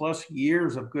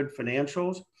 years of good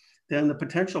financials, then the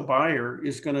potential buyer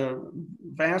is going to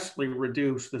vastly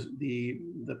reduce the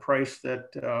price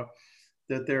that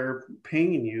they're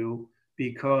paying you,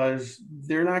 because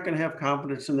they're not going to have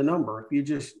confidence in the number. If you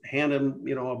just hand them,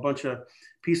 a bunch of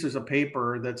pieces of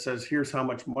paper that says, here's how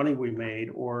much money we made,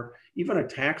 or even a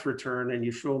tax return, and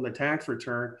you show them the tax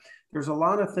return, there's a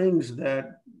lot of things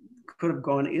that could have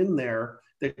gone in there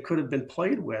that could have been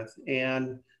played with.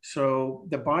 And so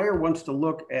the buyer wants to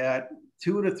look at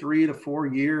 2 to 3 to 4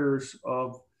 years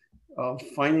of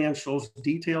financials,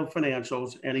 detailed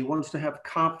financials, and he wants to have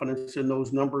confidence in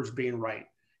those numbers being right.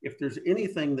 If there's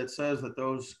anything that says that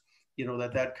those,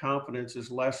 that confidence is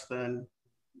less than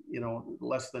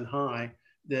high,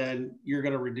 then you're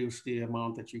going to reduce the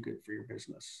amount that you get for your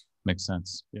business. Makes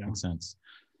sense. Yeah. Makes sense.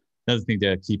 Another thing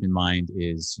to keep in mind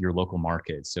is your local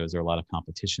market. So is there a lot of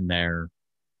competition there?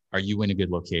 Are you in a good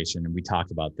location? And we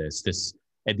talked about this.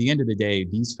 At the end of the day,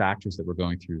 these factors that we're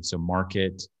going through, so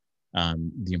market,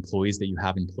 the employees that you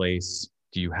have in place,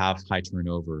 do you have high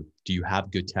turnover? Do you have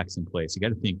good techs in place? You got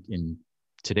to think, in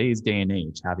today's day and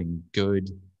age, having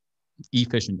good,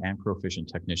 efficient and proficient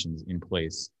technicians in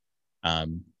place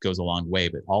goes a long way.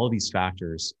 But all of these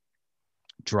factors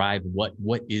drive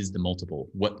what is the multiple,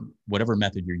 whatever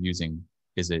method you're using.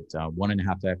 Is it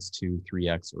 1.5x, 2,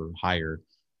 3x, or higher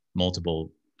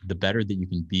multiple? The better that you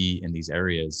can be in these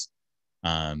areas,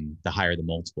 the higher the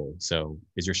multiple. So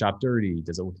is your shop dirty?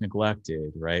 Does it look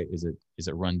neglected, right? Is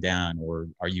it run down, or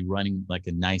are you running like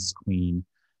a nice, clean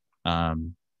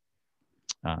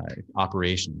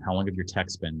operation? How long have your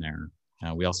techs been there?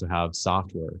 We also have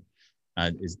software. Are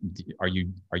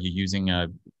you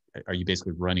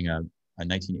basically running a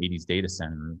 1980s data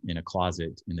center in a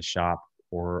closet in the shop,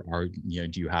 or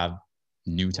do you have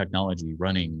new technology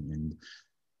running? And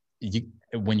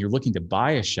when you're looking to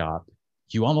buy a shop,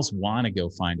 you almost want to go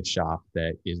find a shop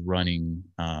that is running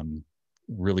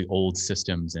really old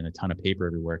systems and a ton of paper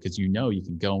everywhere, because you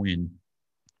can go in,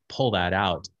 pull that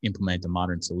out, implement a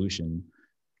modern solution,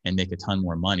 and make a ton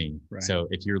more money. Right. So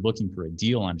if you're looking for a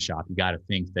deal on a shop, you got to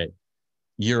think that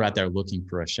you're out there looking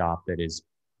for a shop that is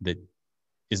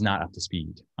not up to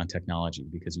speed on technology,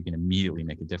 because you can immediately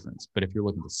make a difference. But if you're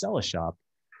looking to sell a shop,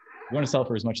 you want to sell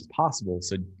for as much as possible.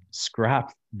 So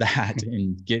scrap that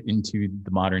and get into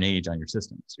the modern age on your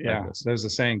systems. Yeah, there's a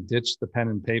saying, ditch the pen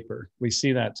and paper. We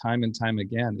see that time and time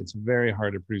again. It's very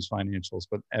hard to produce financials,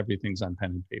 but everything's on pen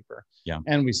and paper. Yeah.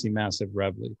 And we see massive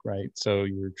rev leak, right? So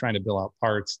you're trying to bill out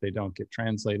parts, they don't get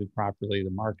translated properly, the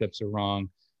markups are wrong.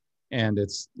 And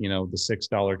it's, the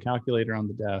 $6 calculator on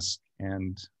the desk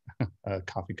and a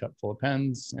coffee cup full of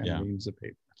pens and reams of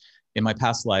paper. In my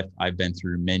past life, I've been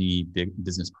through many big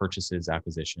business purchases,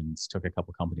 acquisitions, took a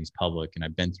couple companies public, and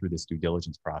I've been through this due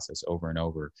diligence process over and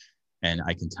over. And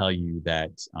I can tell you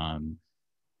that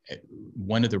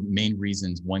one of the main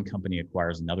reasons one company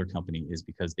acquires another company is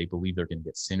because they believe they're going to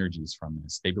get synergies from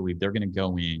this. They believe they're going to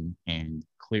go in and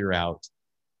clear out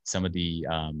some of the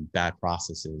bad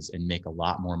processes and make a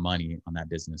lot more money on that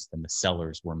business than the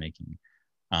sellers were making.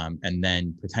 And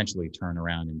then potentially turn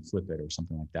around and flip it or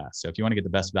something like that. So if you want to get the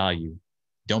best value,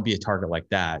 don't be a target like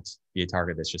that. Be a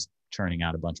target that's just churning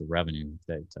out a bunch of revenue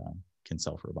that can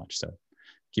sell for a bunch. So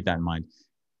keep that in mind.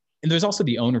 And there's also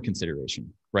the owner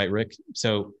consideration, right, Rick?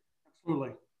 So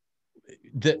absolutely.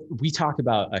 We talk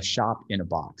about a shop in a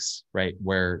box, right?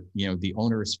 Where, the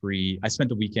owner is free. I spent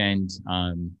the weekend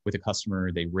with a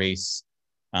customer. They race.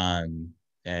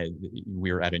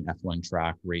 We were at an F1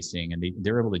 track racing, and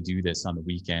they're able to do this on the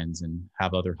weekends and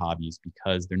have other hobbies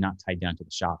because they're not tied down to the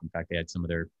shop. In fact, they had some of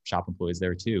their shop employees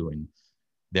there too, and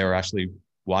they were actually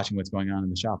watching what's going on in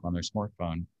the shop on their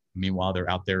smartphone. Meanwhile,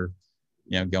 they're out there,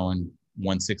 going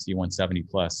 160, 170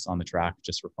 plus on the track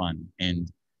just for fun.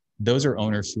 And those are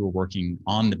owners who are working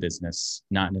on the business,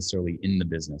 not necessarily in the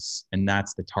business. And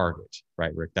that's the target,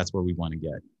 right, Rick? That's where we want to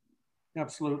get.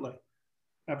 Absolutely.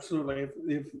 Absolutely.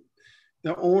 If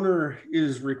the owner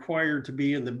is required to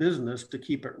be in the business to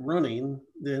keep it running,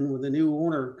 then when the new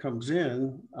owner comes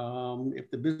in,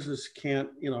 if the business can't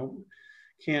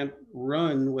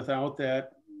run without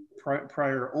that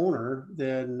prior owner,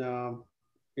 then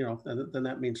then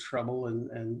that means trouble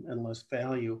and less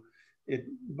value.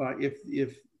 But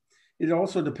if it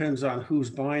also depends on who's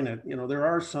buying it. There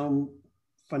are some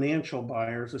financial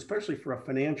buyers, especially for a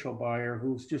financial buyer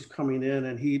who's just coming in,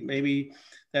 and maybe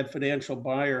that financial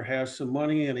buyer has some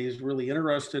money and he's really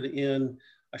interested in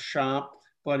a shop,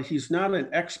 but he's not an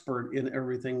expert in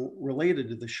everything related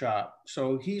to the shop.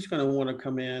 So he's going to want to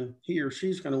come in, he or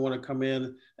she's going to want to come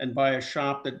in and buy a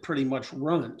shop that pretty much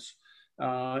runs,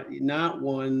 not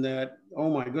one that, oh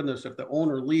my goodness, if the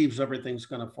owner leaves, everything's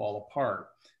going to fall apart.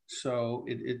 So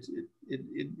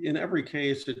in every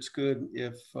case, it's good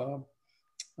if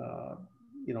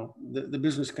the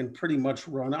business can pretty much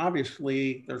run.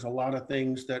 Obviously, there's a lot of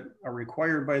things that are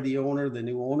required by the owner, the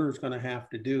new owner is going to have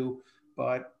to do,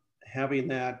 but having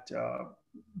that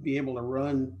be able to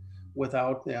run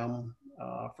without them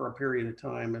for a period of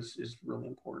time is really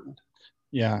important.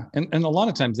 Yeah, and a lot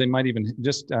of times they might even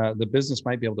just, the business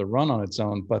might be able to run on its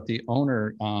own, but the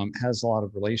owner has a lot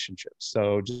of relationships.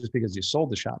 So just because you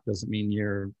sold the shop doesn't mean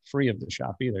you're free of the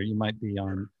shop either. You might be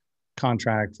on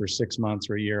contract for 6 months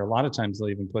or a year. A lot of times they'll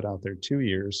even put out there 2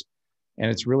 years.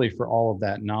 And it's really for all of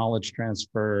that knowledge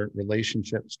transfer,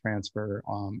 relationships transfer,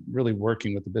 really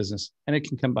working with the business. And it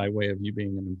can come by way of you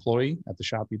being an employee at the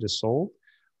shop you just sold,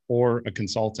 or a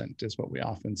consultant is what we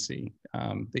often see.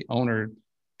 The owner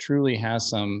truly has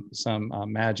some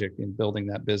magic in building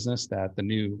that business that the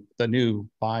new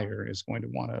buyer is going to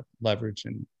want to leverage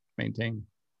and maintain.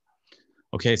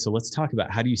 Okay, so let's talk about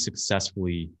how do you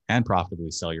successfully and profitably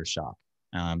sell your shop.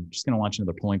 I'm just going to launch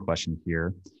another polling question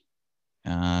here.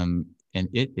 And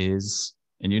it is,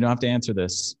 and you don't have to answer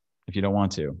this if you don't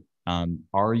want to.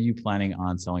 Are you planning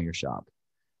on selling your shop?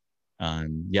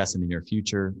 Yes, in the near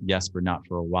future. Yes, but not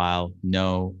for a while.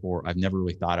 No, or I've never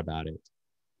really thought about it,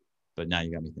 but now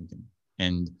you got me thinking.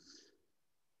 And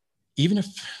even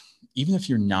if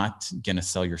you're not going to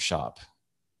sell your shop,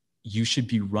 you should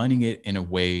be running it in a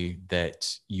way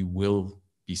that you will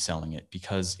be selling it,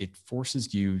 because it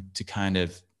forces you to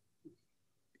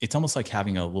it's almost like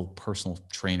having a little personal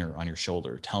trainer on your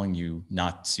shoulder telling you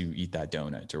not to eat that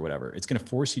donut or whatever. It's going to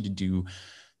force you to do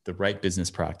the right business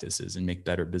practices and make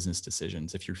better business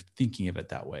decisions if you're thinking of it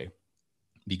that way.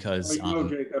 Because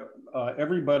Jacob,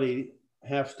 everybody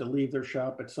has to leave their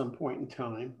shop at some point in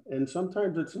time, and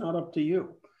sometimes it's not up to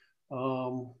you.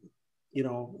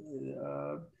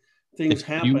 Things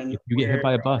happen. If you get hit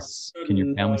by a bus, can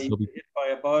your family still be hit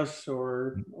by a bus,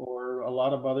 or a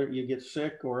lot of other, you get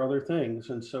sick or other things,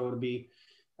 and so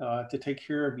to take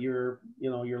care of your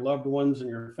loved ones and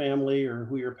your family or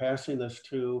who you're passing this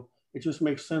to, it just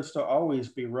makes sense to always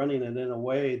be running it in a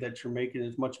way that you're making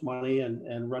as much money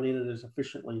and running it as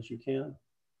efficiently as you can.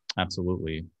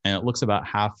 Absolutely. And it looks about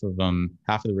half of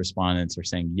the respondents are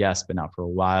saying yes, but not for a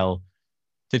while.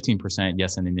 15%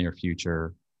 yes in the near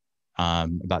future.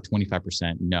 About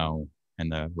 25% no,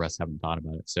 and the rest haven't thought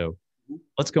about it. So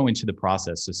let's go into the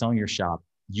process. So selling your shop,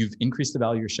 you've increased the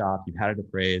value of your shop, you've had it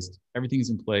appraised, everything's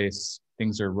in place,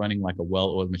 things are running like a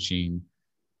well-oiled machine.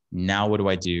 Now what do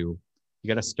I do? You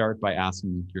got to start by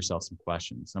asking yourself some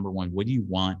questions. Number one, what do you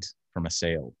want from a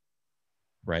sale?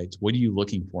 Right? What are you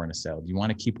looking for in a sale? Do you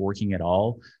want to keep working at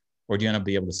all, or do you want to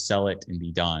be able to sell it and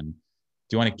be done?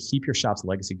 Do you want to keep your shop's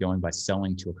legacy going by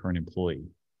selling to a current employee?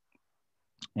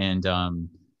 And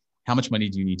how much money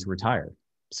do you need to retire?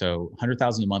 So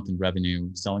 $100,000 a month in revenue,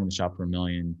 selling the shop for $1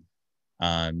 million,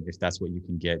 if that's what you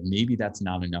can get, maybe that's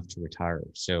not enough to retire.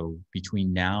 So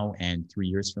between now and 3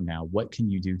 years from now, what can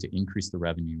you do to increase the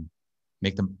revenue,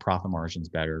 make the profit margins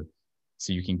better,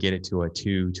 so you can get it to a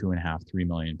 2.5, $3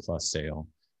 million plus sale,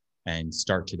 and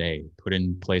start today? Put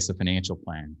in place a financial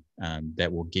plan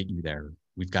that will get you there.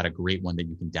 We've got a great one that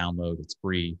you can download. It's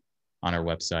free on our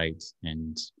website.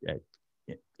 And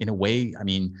in a way,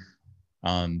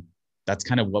 that's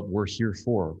kind of what we're here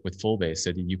for with Fullbay,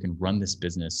 so that you can run this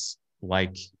business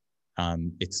like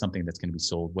it's something that's going to be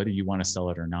sold, whether you want to sell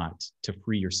it or not, to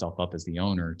free yourself up as the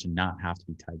owner to not have to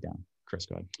be tied down. Chris,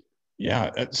 go ahead.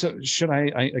 Yeah. So should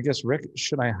I guess, Rick,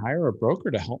 should I hire a broker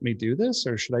to help me do this,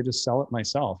 or should I just sell it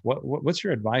myself? What's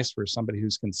your advice for somebody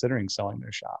who's considering selling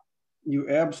their shop? You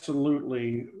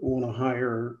absolutely want to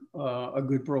hire a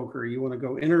good broker. You want to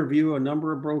go interview a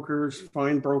number of brokers,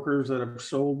 find brokers that have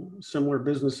sold similar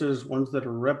businesses, ones that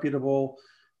are reputable.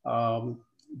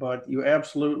 but you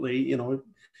absolutely,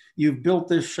 you've built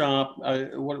this shop.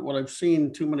 What I've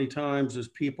seen too many times is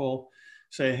people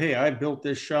say, hey, I built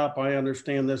this shop. I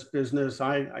understand this business.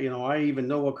 I even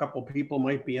know a couple people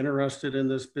might be interested in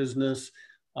this business.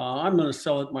 I'm going to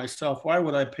sell it myself. Why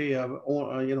would I pay a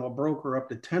broker up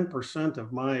to 10%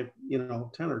 of my, 10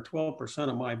 or 12%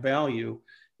 of my value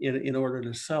in order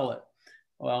to sell it?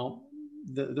 Well,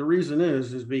 the reason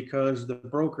is because the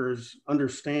brokers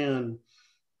understand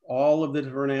all of the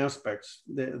different aspects.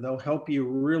 They'll help you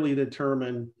really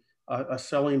determine a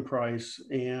selling price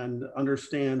and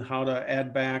understand how to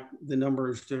add back the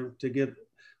numbers to get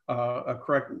a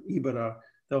correct EBITDA.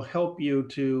 They'll help you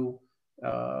to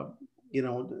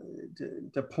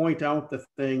point out the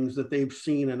things that they've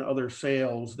seen in other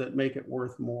sales that make it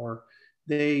worth more.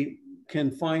 They can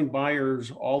find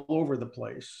buyers all over the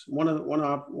place.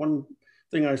 One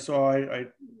thing I saw,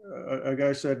 a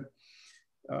guy said,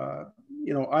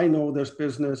 I know this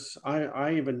business.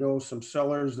 I even know some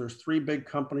sellers. There's 3 big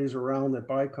companies around that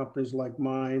buy companies like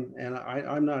mine, and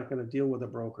I'm not going to deal with a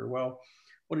broker. Well,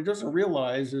 what he doesn't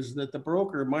realize is that the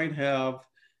broker might have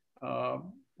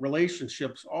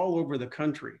relationships all over the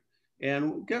country.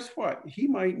 And guess what? He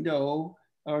might know,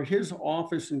 or his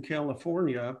office in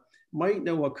California might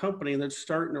know a company that's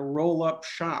starting to roll up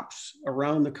shops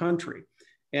around the country.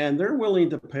 And they're willing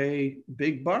to pay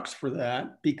big bucks for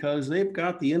that because they've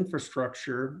got the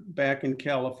infrastructure back in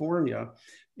California,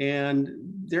 and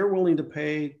they're willing to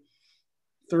pay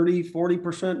 30,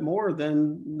 40% more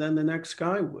than the next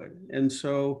guy would. And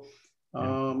so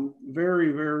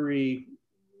very, very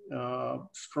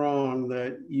strong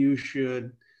that you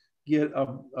should get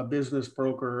a business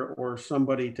broker or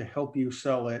somebody to help you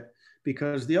sell it.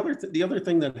 Because the other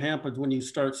thing that happens when you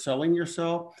start selling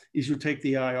yourself is you take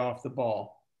the eye off the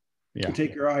ball. Yeah. You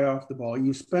take your eye off the ball.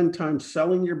 You spend time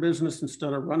selling your business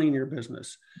instead of running your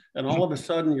business. And all of a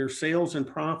sudden your sales and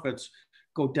profits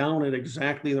go down at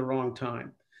exactly the wrong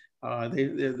time.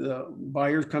 The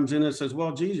buyer comes in and says,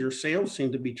 well, geez, your sales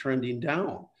seem to be trending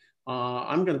down.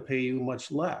 I'm going to pay you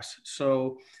much less.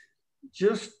 So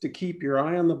just to keep your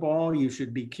eye on the ball, you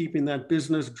should be keeping that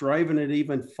business, driving it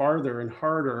even farther and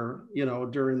harder,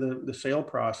 during the sale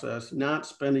process, not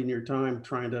spending your time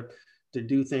trying to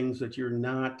do things that you're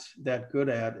not that good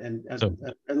at. And so,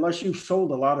 unless you've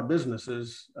sold a lot of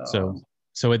businesses.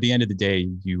 So at the end of the day,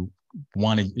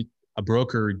 a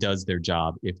broker does their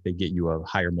job if they get you a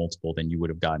higher multiple than you would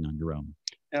have gotten on your own.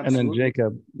 Absolutely. And then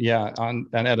Jacob,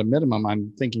 and at a minimum,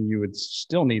 I'm thinking you would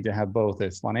still need to have both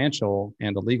a financial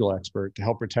and a legal expert to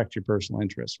help protect your personal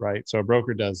interests, right? So a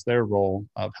broker does their role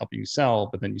of helping you sell,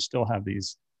 but then you still have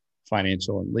these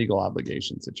financial and legal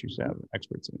obligations that you should have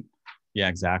experts in. Yeah,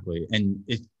 exactly. And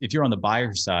if you're on the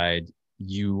buyer side,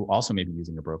 you also may be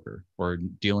using a broker or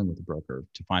dealing with a broker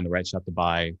to find the right shop to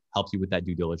buy, help you with that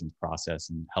due diligence process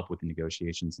and help with the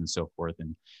negotiations and so forth.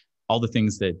 And all the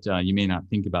things that you may not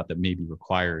think about that may be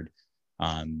required,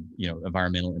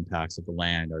 environmental impacts of the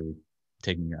land, are you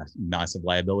taking a massive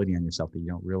liability on yourself that you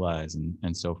don't realize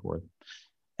and so forth.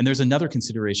 And there's another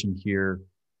consideration here,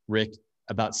 Rick,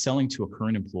 about selling to a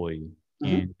current employee.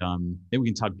 Mm-hmm. And maybe we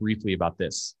can talk briefly about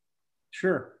this.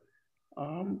 Sure.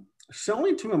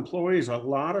 Selling to employees, a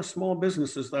lot of small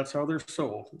businesses, that's how they're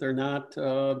sold. They're not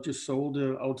just sold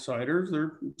to outsiders,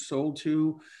 they're sold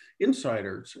to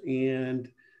insiders. And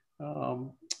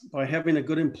by having a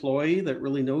good employee that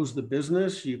really knows the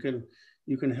business, you can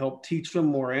help teach them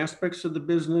more aspects of the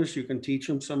business. You can teach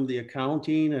them some of the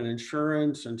accounting and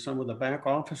insurance and some of the back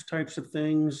office types of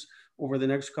things over the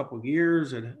next couple of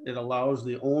years. It allows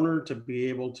the owner to be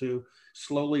able to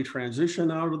slowly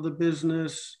transition out of the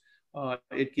business.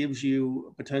 It gives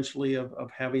you potentially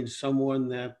of having someone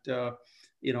that,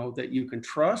 that you can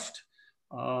trust.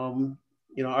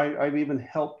 I've even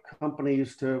helped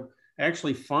companies to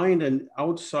actually find an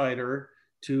outsider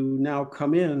to now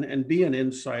come in and be an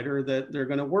insider that they're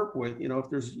going to work with.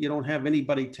 If you don't have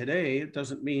anybody today, it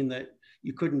doesn't mean that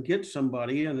you couldn't get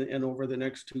somebody and over the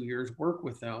next 2 years work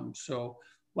with them. So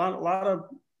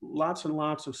lots and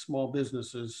lots of small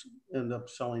businesses end up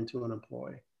selling to an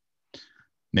employee.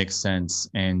 Makes sense.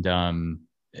 And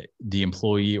the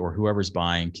employee or whoever's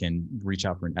buying can reach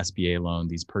out for an SBA loan.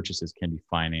 These purchases can be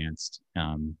financed,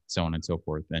 so on and so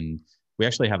forth. And we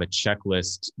actually have a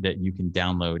checklist that you can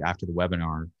download after the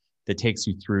webinar that takes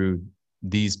you through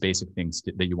these basic things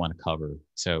that you want to cover.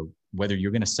 So whether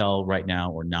you're going to sell right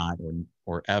now or not,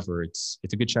 or ever, it's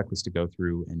a good checklist to go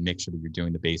through and make sure that you're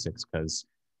doing the basics, because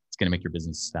it's going to make your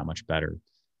business that much better.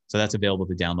 So that's available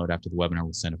to download after the webinar.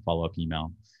 We'll send a follow-up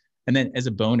email. And then as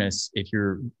a bonus, if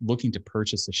you're looking to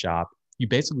purchase a shop, you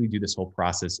basically do this whole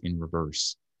process in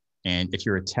reverse. And if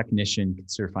you're a technician,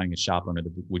 consider finding a shop owner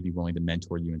that would be willing to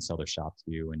mentor you and sell their shop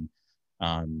to you,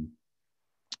 and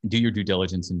do your due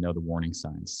diligence and know the warning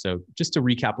signs. So just to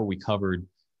recap what we covered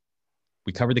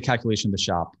the calculation of the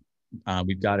shop.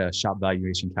 We've got a shop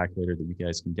valuation calculator that you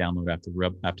guys can download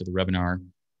after the webinar,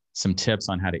 some tips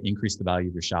on how to increase the value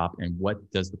of your shop, and what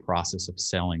does the process of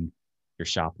selling your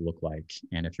shop look like,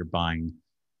 and if you're buying,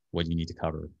 what you need to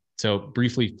cover. So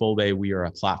briefly, Fullbay, we are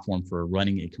a platform for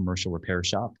running a commercial repair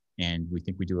shop, and we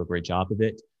think we do a great job of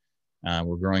it.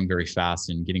 We're growing very fast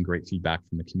and getting great feedback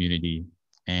from the community.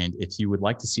 And if you would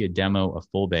like to see a demo of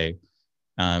Fullbay,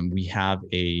 we have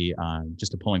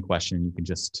just a polling question. You can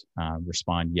just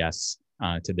respond yes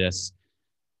to this.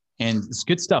 And it's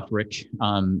good stuff, Rick.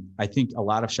 I think a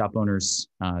lot of shop owners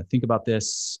think about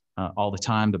this all the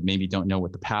time, but maybe don't know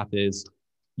what the path is.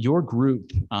 Your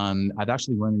group, I've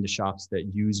actually run into shops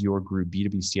that use your group,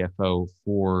 B2B CFO,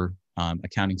 for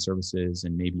accounting services,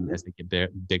 and maybe as they get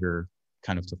bigger,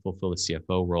 kind of to fulfill the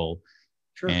CFO role,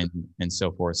 sure, and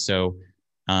so forth. So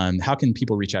how can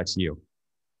people reach out to you?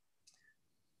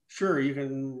 Sure, you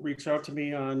can reach out to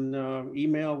me on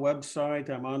email, website.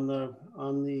 I'm on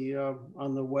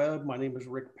the web. My name is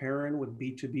RickPerrin with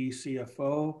B2B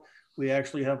CFO. We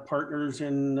actually have partners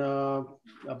in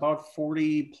about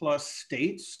 40 plus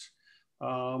states.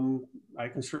 I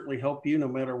can certainly help you no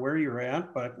matter where you're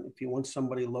at, but if you want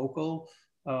somebody local,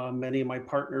 many of my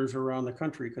partners around the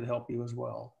country could help you as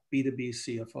well. B2B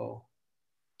CFO.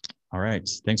 All right,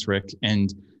 thanks, Rick.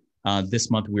 And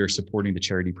this month we are supporting the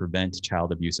charity Prevent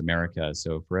Child Abuse America.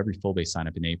 So for every Fullbay sign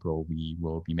up in April, we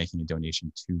will be making a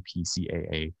donation to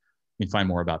PCAA. You can find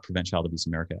more about Prevent Child Abuse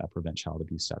America at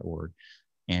preventchildabuse.org.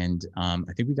 And I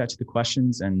think we got to the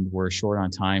questions, and we're short on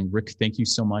time. Rick, thank you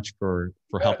so much for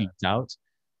helping us out,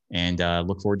 and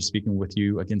look forward to speaking with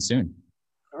you again soon.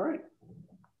 All right.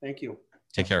 Thank you.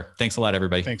 Take care. Thanks a lot,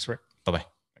 everybody. Thanks, Rick. Bye-bye.